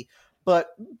fantasy, but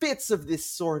bits of this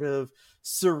sort of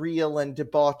surreal and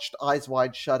debauched, eyes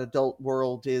wide shut adult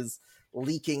world is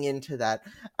leaking into that.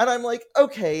 And I'm like,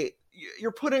 okay,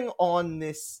 you're putting on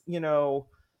this,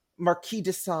 Marquis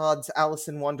de Sade's Alice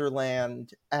in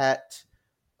Wonderland at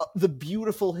the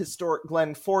beautiful historic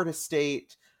Glen Fort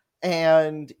estate,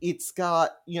 and it's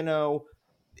got,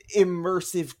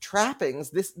 immersive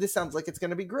trappings. This sounds like it's going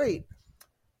to be great.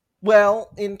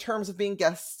 Well, in terms of being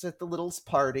guests at the Littles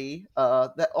party,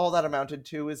 that all that amounted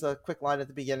to is a quick line at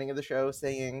the beginning of the show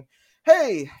saying,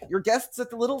 "Hey, you're guests at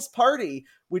the Littles party,"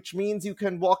 which means you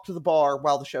can walk to the bar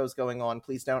while the show's going on.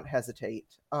 Please don't hesitate.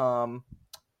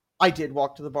 I did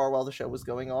walk to the bar while the show was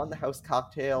going on. The house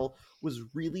cocktail was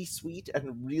really sweet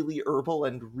and really herbal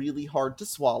and really hard to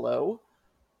swallow.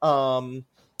 Um,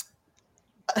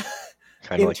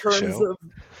 Kind of like the show.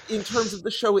 In terms of the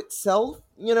show itself,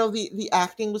 the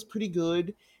acting was pretty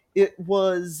good. It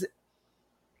was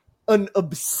an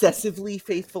obsessively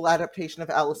faithful adaptation of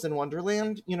Alice in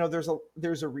Wonderland.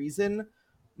 There's a reason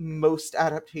most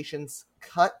adaptations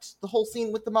cut the whole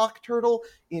scene with the mock turtle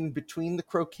in between the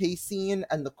croquet scene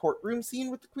and the courtroom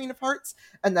scene with the Queen of Hearts,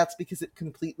 and that's because it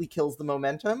completely kills the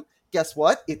momentum. Guess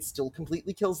what? It still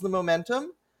completely kills the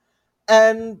momentum.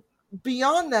 And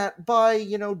beyond that, by,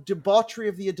 debauchery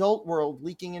of the adult world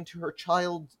leaking into her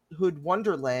childhood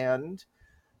wonderland,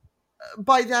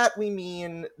 by that we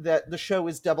mean that the show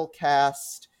is double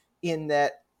cast in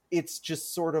that it's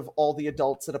just sort of all the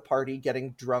adults at a party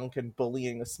getting drunk and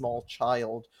bullying a small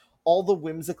child. All the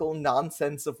whimsical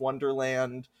nonsense of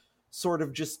Wonderland sort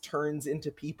of just turns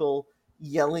into people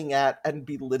yelling at and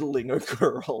belittling a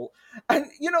girl. And,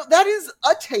 that is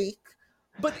a take,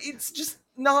 but it's just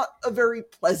not a very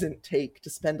pleasant take to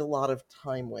spend a lot of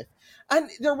time with. And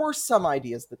there were some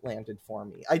ideas that landed for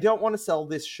me. I don't want to sell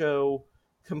this show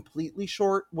completely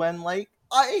short when,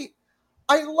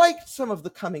 I liked some of the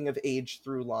coming of age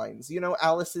through lines.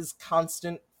 Alice's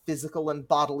constant physical and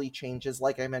bodily changes,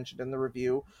 like I mentioned in the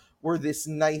review, were this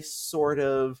nice sort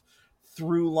of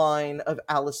through line of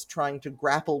Alice trying to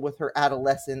grapple with her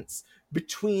adolescence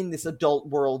between this adult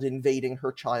world invading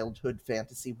her childhood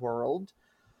fantasy world.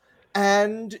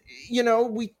 And,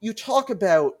 you talk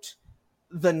about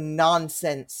the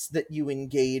nonsense that you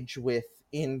engage with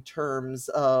in terms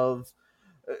of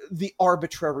the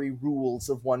arbitrary rules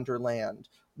of Wonderland.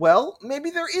 Well,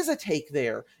 maybe there is a take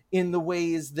there in the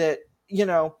ways that,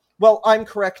 well, I'm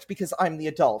correct because I'm the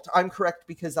adult. I'm correct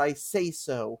because I say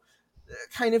so.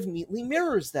 Kind of neatly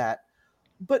mirrors that.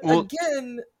 But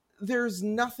again, there's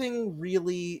nothing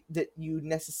really that you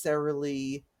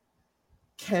necessarily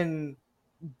can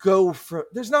go from.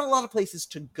 There's not a lot of places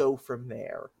to go from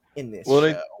there in this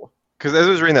show. Because as I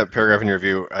was reading that paragraph in your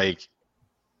review, I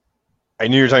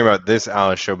knew you were talking about this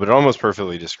Alice show, but it almost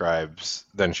perfectly describes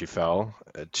Then She Fell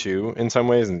too in some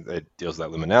ways, and it deals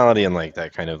with that liminality and like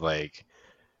that kind of like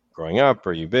growing up.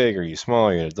 Are you big? Are you small?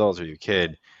 Are you an adult? Are you a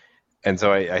kid? And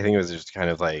so I think it was just kind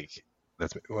of like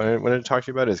that's when it talked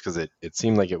to you about it, is because it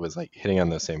seemed like it was like hitting on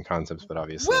those same concepts, but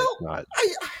obviously it's not.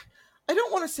 I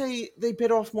don't want to say they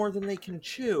bit off more than they can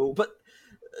chew, but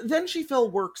Then She Fell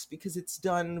works because it's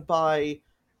done by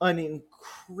an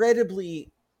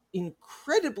incredibly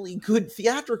good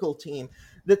theatrical team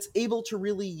that's able to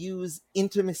really use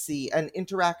intimacy and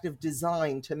interactive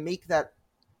design to make that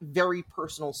very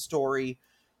personal story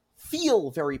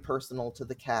feel very personal to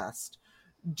the cast.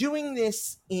 Doing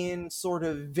this in sort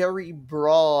of very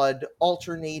broad,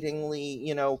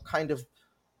 alternatingly, kind of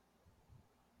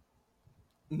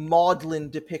maudlin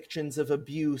depictions of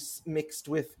abuse mixed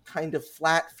with kind of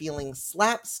flat feeling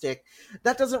slapstick,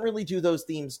 that doesn't really do those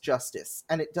themes justice,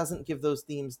 and it doesn't give those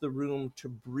themes the room to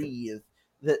breathe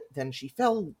that Then She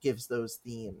Fell gives those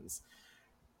themes.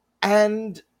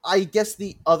 And I guess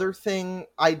the other thing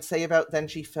I'd say about Then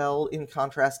She Fell in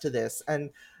contrast to this,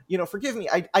 and forgive me,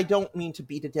 I don't mean to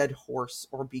beat a dead horse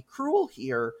or be cruel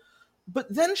here,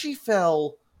 but Then She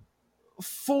Fell,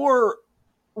 for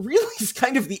really is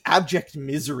kind of the abject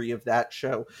misery of that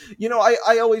show.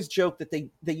 I always joke that they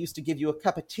used to give you a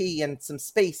cup of tea and some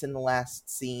space in the last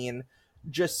scene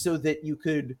just so that you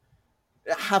could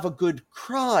have a good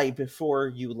cry before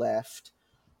you left.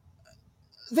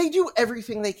 They do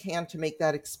everything they can to make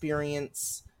that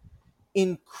experience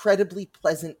incredibly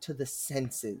pleasant to the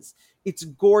senses. It's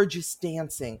gorgeous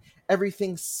dancing.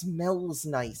 Everything smells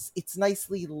nice. It's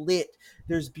nicely lit.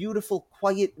 There's beautiful,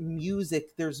 quiet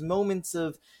music. There's moments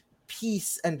of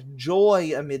peace and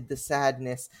joy amid the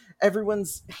sadness.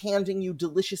 Everyone's handing you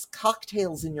delicious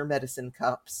cocktails in your medicine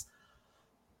cups.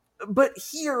 But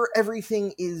here,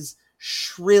 everything is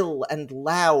shrill and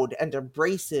loud and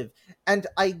abrasive, and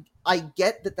I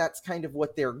get that that's kind of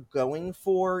what they're going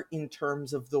for in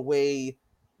terms of the way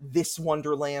this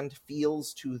Wonderland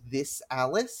feels to this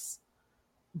Alice,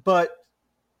 but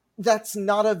that's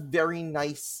not a very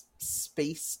nice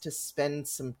space to spend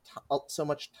so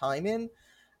much time in.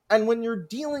 And when you're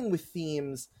dealing with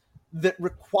themes that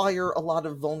require a lot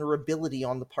of vulnerability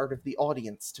on the part of the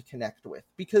audience to connect with,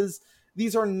 because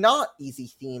these are not easy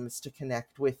themes to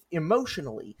connect with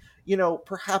emotionally.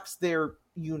 Perhaps they're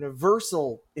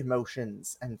universal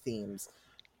emotions and themes,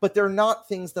 but they're not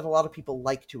things that a lot of people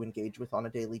like to engage with on a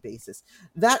daily basis.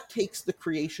 That takes the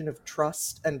creation of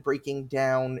trust and breaking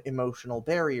down emotional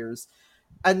barriers.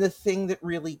 And the thing that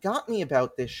really got me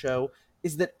about this show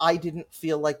is that I didn't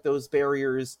feel like those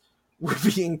barriers were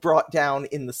being brought down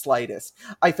in the slightest.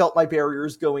 I felt my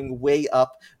barriers going way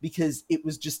up because it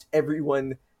was just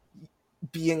everyone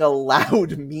being a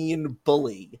loud, mean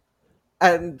bully.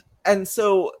 And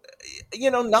so,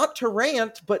 not to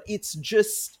rant, but it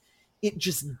just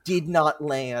did not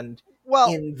land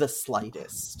in the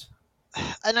slightest.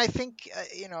 And I think,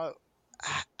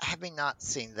 having not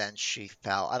seen Then She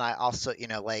Fell, and I also,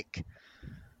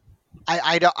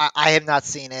 I have not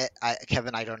seen it.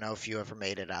 Kevin, I don't know if you ever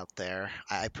made it out there.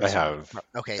 I have.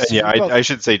 Okay. So yeah, I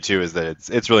should say too is that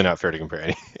it's really not fair to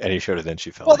compare any show to Then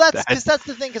She Fell. Well, that's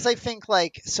the thing, because I think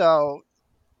so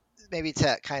maybe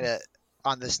to kind of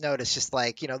on this note, it's just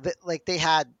like, they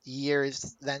had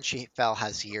years. Then She Fell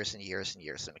has years and years and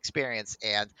years of experience,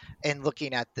 and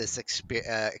looking at this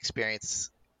experience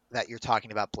that you're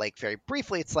talking about, Blake, very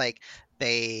briefly, it's like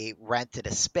they rented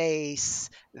a space,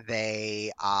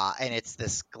 and it's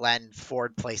this Glenn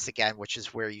Ford place again, which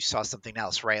is where you saw something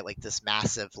else, right? Like this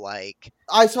massive, like,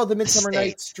 I saw the Midsummer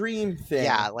Night's Dream thing.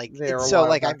 Yeah, like so,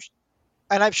 like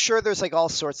I'm sure there's like all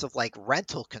sorts of like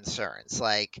rental concerns,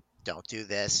 like don't do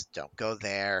this, don't go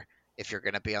there. If you're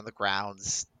gonna be on the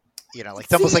grounds,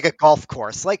 it's almost like a golf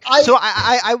course. Like,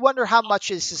 I wonder how much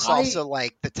is just also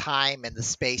like the time and the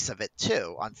space of it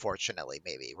too, unfortunately,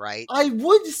 maybe, right? I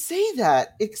would say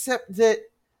that, except that,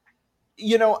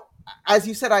 as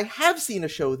you said, I have seen a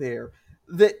show there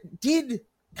that did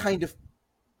kind of,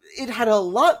 it had a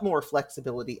lot more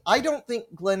flexibility. I don't think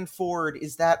Glenn Ford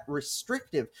is that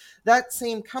restrictive. That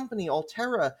same company,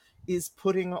 Altera, is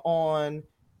putting on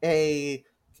a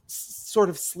sort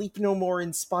of Sleep No More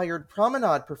inspired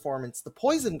promenade performance, The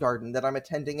Poison Garden, that I'm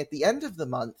attending at the end of the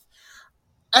month.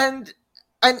 And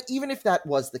even if that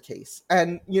was the case,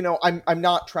 and I'm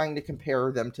not trying to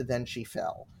compare them to Then She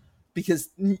Fell, because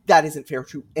that isn't fair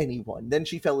to anyone. Then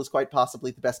She Fell is quite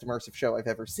possibly the best immersive show I've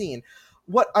ever seen.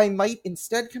 What I might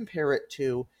instead compare it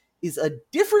to is a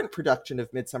different production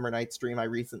of Midsummer Night's Dream I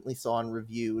recently saw and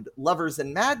reviewed, Lovers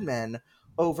and Madmen,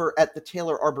 over at the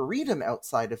Taylor Arboretum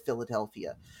outside of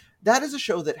Philadelphia. That is a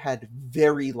show that had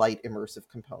very light immersive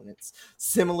components.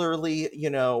 Similarly,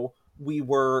 we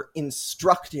were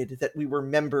instructed that we were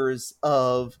members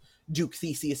of Duke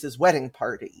Theseus's wedding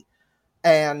party.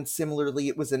 And similarly,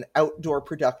 it was an outdoor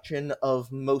production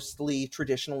of mostly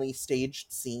traditionally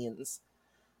staged scenes.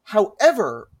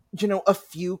 However, a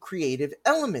few creative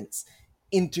elements,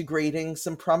 integrating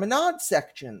some promenade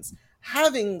sections,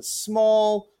 having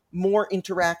small, more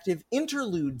interactive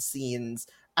interlude scenes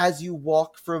as you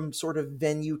walk from sort of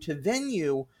venue to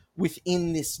venue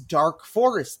within this dark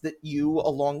forest that you,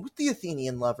 along with the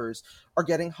Athenian lovers, are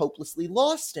getting hopelessly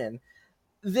lost in.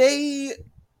 They,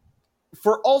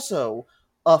 for also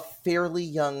a fairly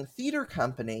young theater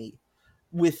company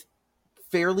with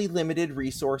fairly limited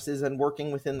resources and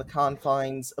working within the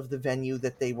confines of the venue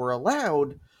that they were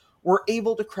allowed, were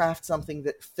able to craft something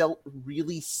that felt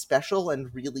really special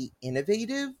and really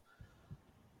innovative.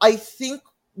 I think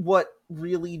what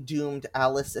really doomed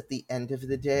Alice at the end of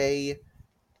the day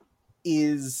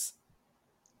is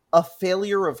a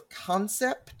failure of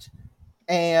concept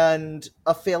and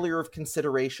a failure of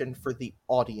consideration for the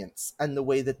audience and the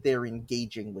way that they're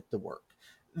engaging with the work.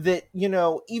 That,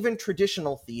 even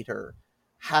traditional theater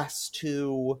has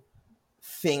to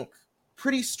think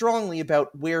pretty strongly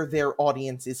about where their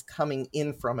audience is coming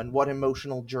in from and what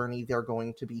emotional journey they're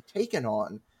going to be taken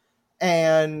on.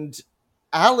 And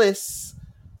Alice,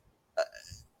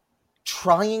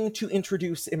 trying to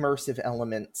introduce immersive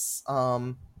elements,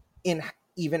 in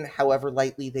even however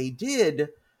lightly they did,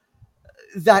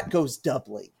 that goes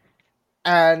doubly.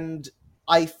 And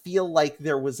I feel like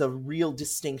there was a real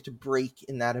distinct break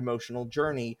in that emotional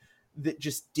journey that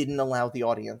just didn't allow the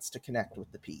audience to connect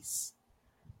with the piece.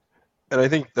 And I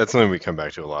think that's something we come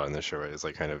back to a lot in this show, right? Is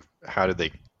like kind of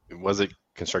was it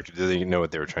constructed? Did they know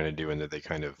what they were trying to do, and did they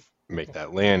kind of make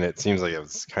that land? It seems like it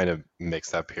was kind of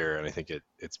mixed up here, and I think it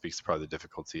speaks to probably the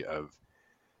difficulty of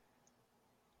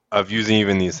using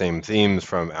even these same themes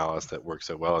from Alice that work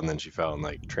so well, and Then She Fell, and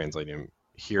like translating them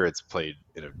here. It's played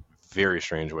in a very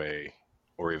strange way,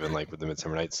 or even like with the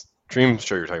Midsummer Night's Dream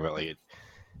show you're talking about, like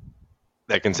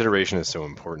that consideration is so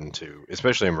important too,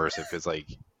 especially immersive, because like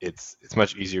it's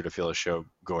much easier to feel a show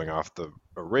going off the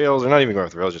rails, or not even going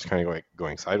off the rails, just kind of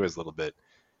going sideways a little bit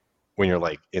when you're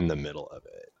like in the middle of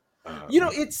it.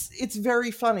 It's very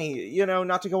funny,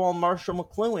 not to go all Marshall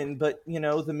McLuhan, but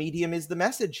the medium is the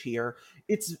message here.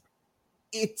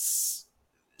 It's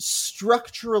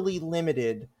structurally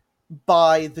limited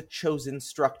by the chosen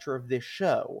structure of this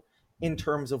show in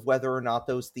terms of whether or not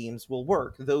those themes will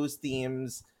work. Those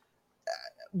themes,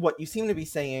 what you seem to be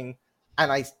saying,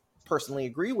 and I personally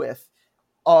agree with,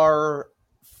 are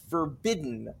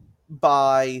forbidden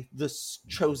by the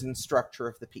chosen structure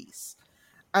of the piece.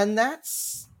 And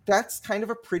that's kind of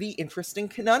a pretty interesting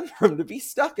conundrum to be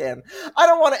stuck in. I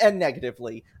don't want to end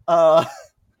negatively.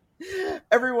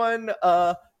 Everyone,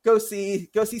 go see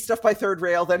stuff by Third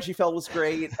Rail. Then She Fell was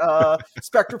great.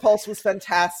 Spectre Pulse was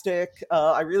fantastic.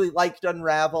 I really liked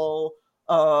Unravel.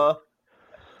 Well,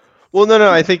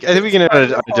 no, I think we can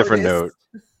end on a different note.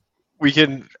 We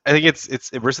can. I think it's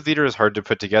immersive theater is hard to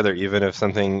put together, even if you have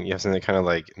something kind of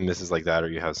like misses like that, or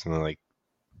you have something like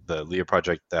the Leah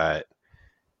Project that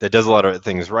does a lot of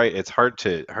things right. It's hard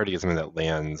to get something that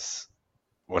lands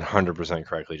 100%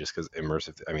 correctly, just because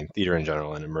theater in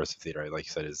general and immersive theater, like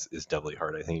you said, is doubly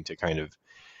hard, I think, to kind of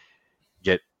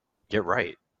get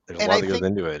right. There's a lot that goes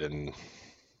into it. And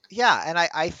yeah, and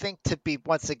I think, to be,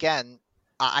 once again,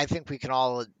 I think we can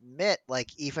all admit, like,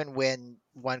 even when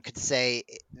one could say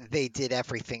they did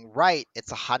everything right,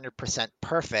 it's 100%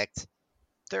 perfect,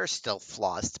 there are still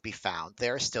flaws to be found.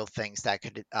 There are still things that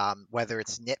could, whether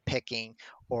it's nitpicking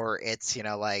or it's,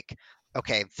 like,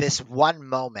 okay, this one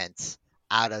moment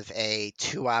out of a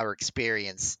 2-hour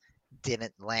experience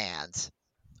didn't land.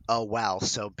 Oh, well,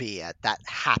 so be it. That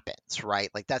happens, right?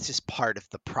 Like, that's just part of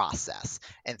the process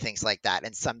and things like that.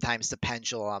 And sometimes the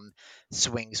pendulum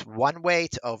swings one way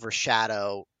to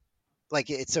overshadow, like,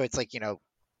 it's like,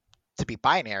 to be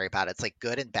binary about it, it's like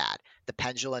good and bad. The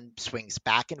pendulum swings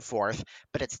back and forth,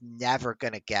 but it's never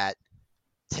going to get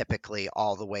typically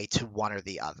all the way to one or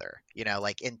the other.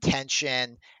 Like,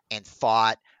 intention and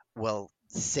thought will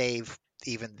save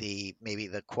even the maybe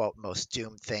the quote most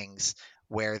doomed things,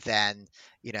 where then,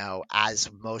 as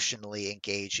emotionally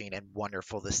engaging and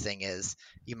wonderful this thing is,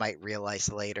 you might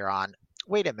realize later on,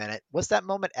 wait a minute, was that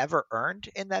moment ever earned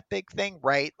in that big thing,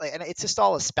 right? And it's just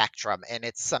all a spectrum, and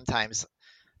it's sometimes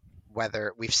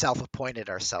whether we've self-appointed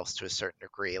ourselves to a certain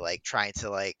degree, like trying to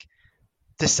like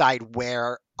decide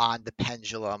where on the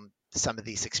pendulum some of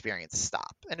these experiences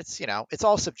stop, and it's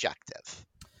all subjective.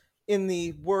 In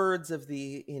the words of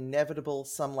the inevitable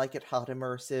Some Like It Hot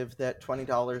immersive that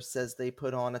 $20 says they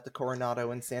put on at the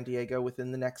Coronado in San Diego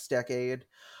within the next decade,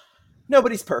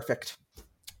 nobody's perfect.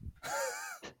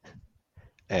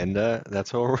 And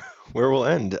that's where we'll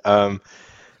end.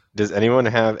 Does anyone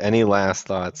have any last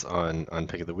thoughts on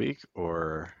Pick of the Week,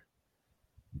 or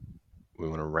we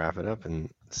want to wrap it up and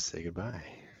say goodbye?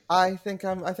 I think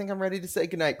I'm ready to say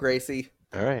goodnight, Gracie.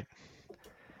 All right.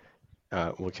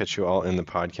 We'll catch you all in the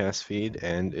podcast feed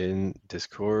and in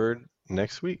Discord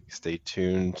next week. Stay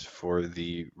tuned for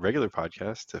the regular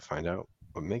podcast to find out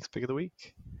what makes Pick of the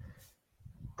Week.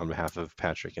 On behalf of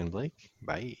Patrick and Blake,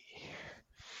 bye.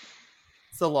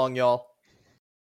 So long, y'all.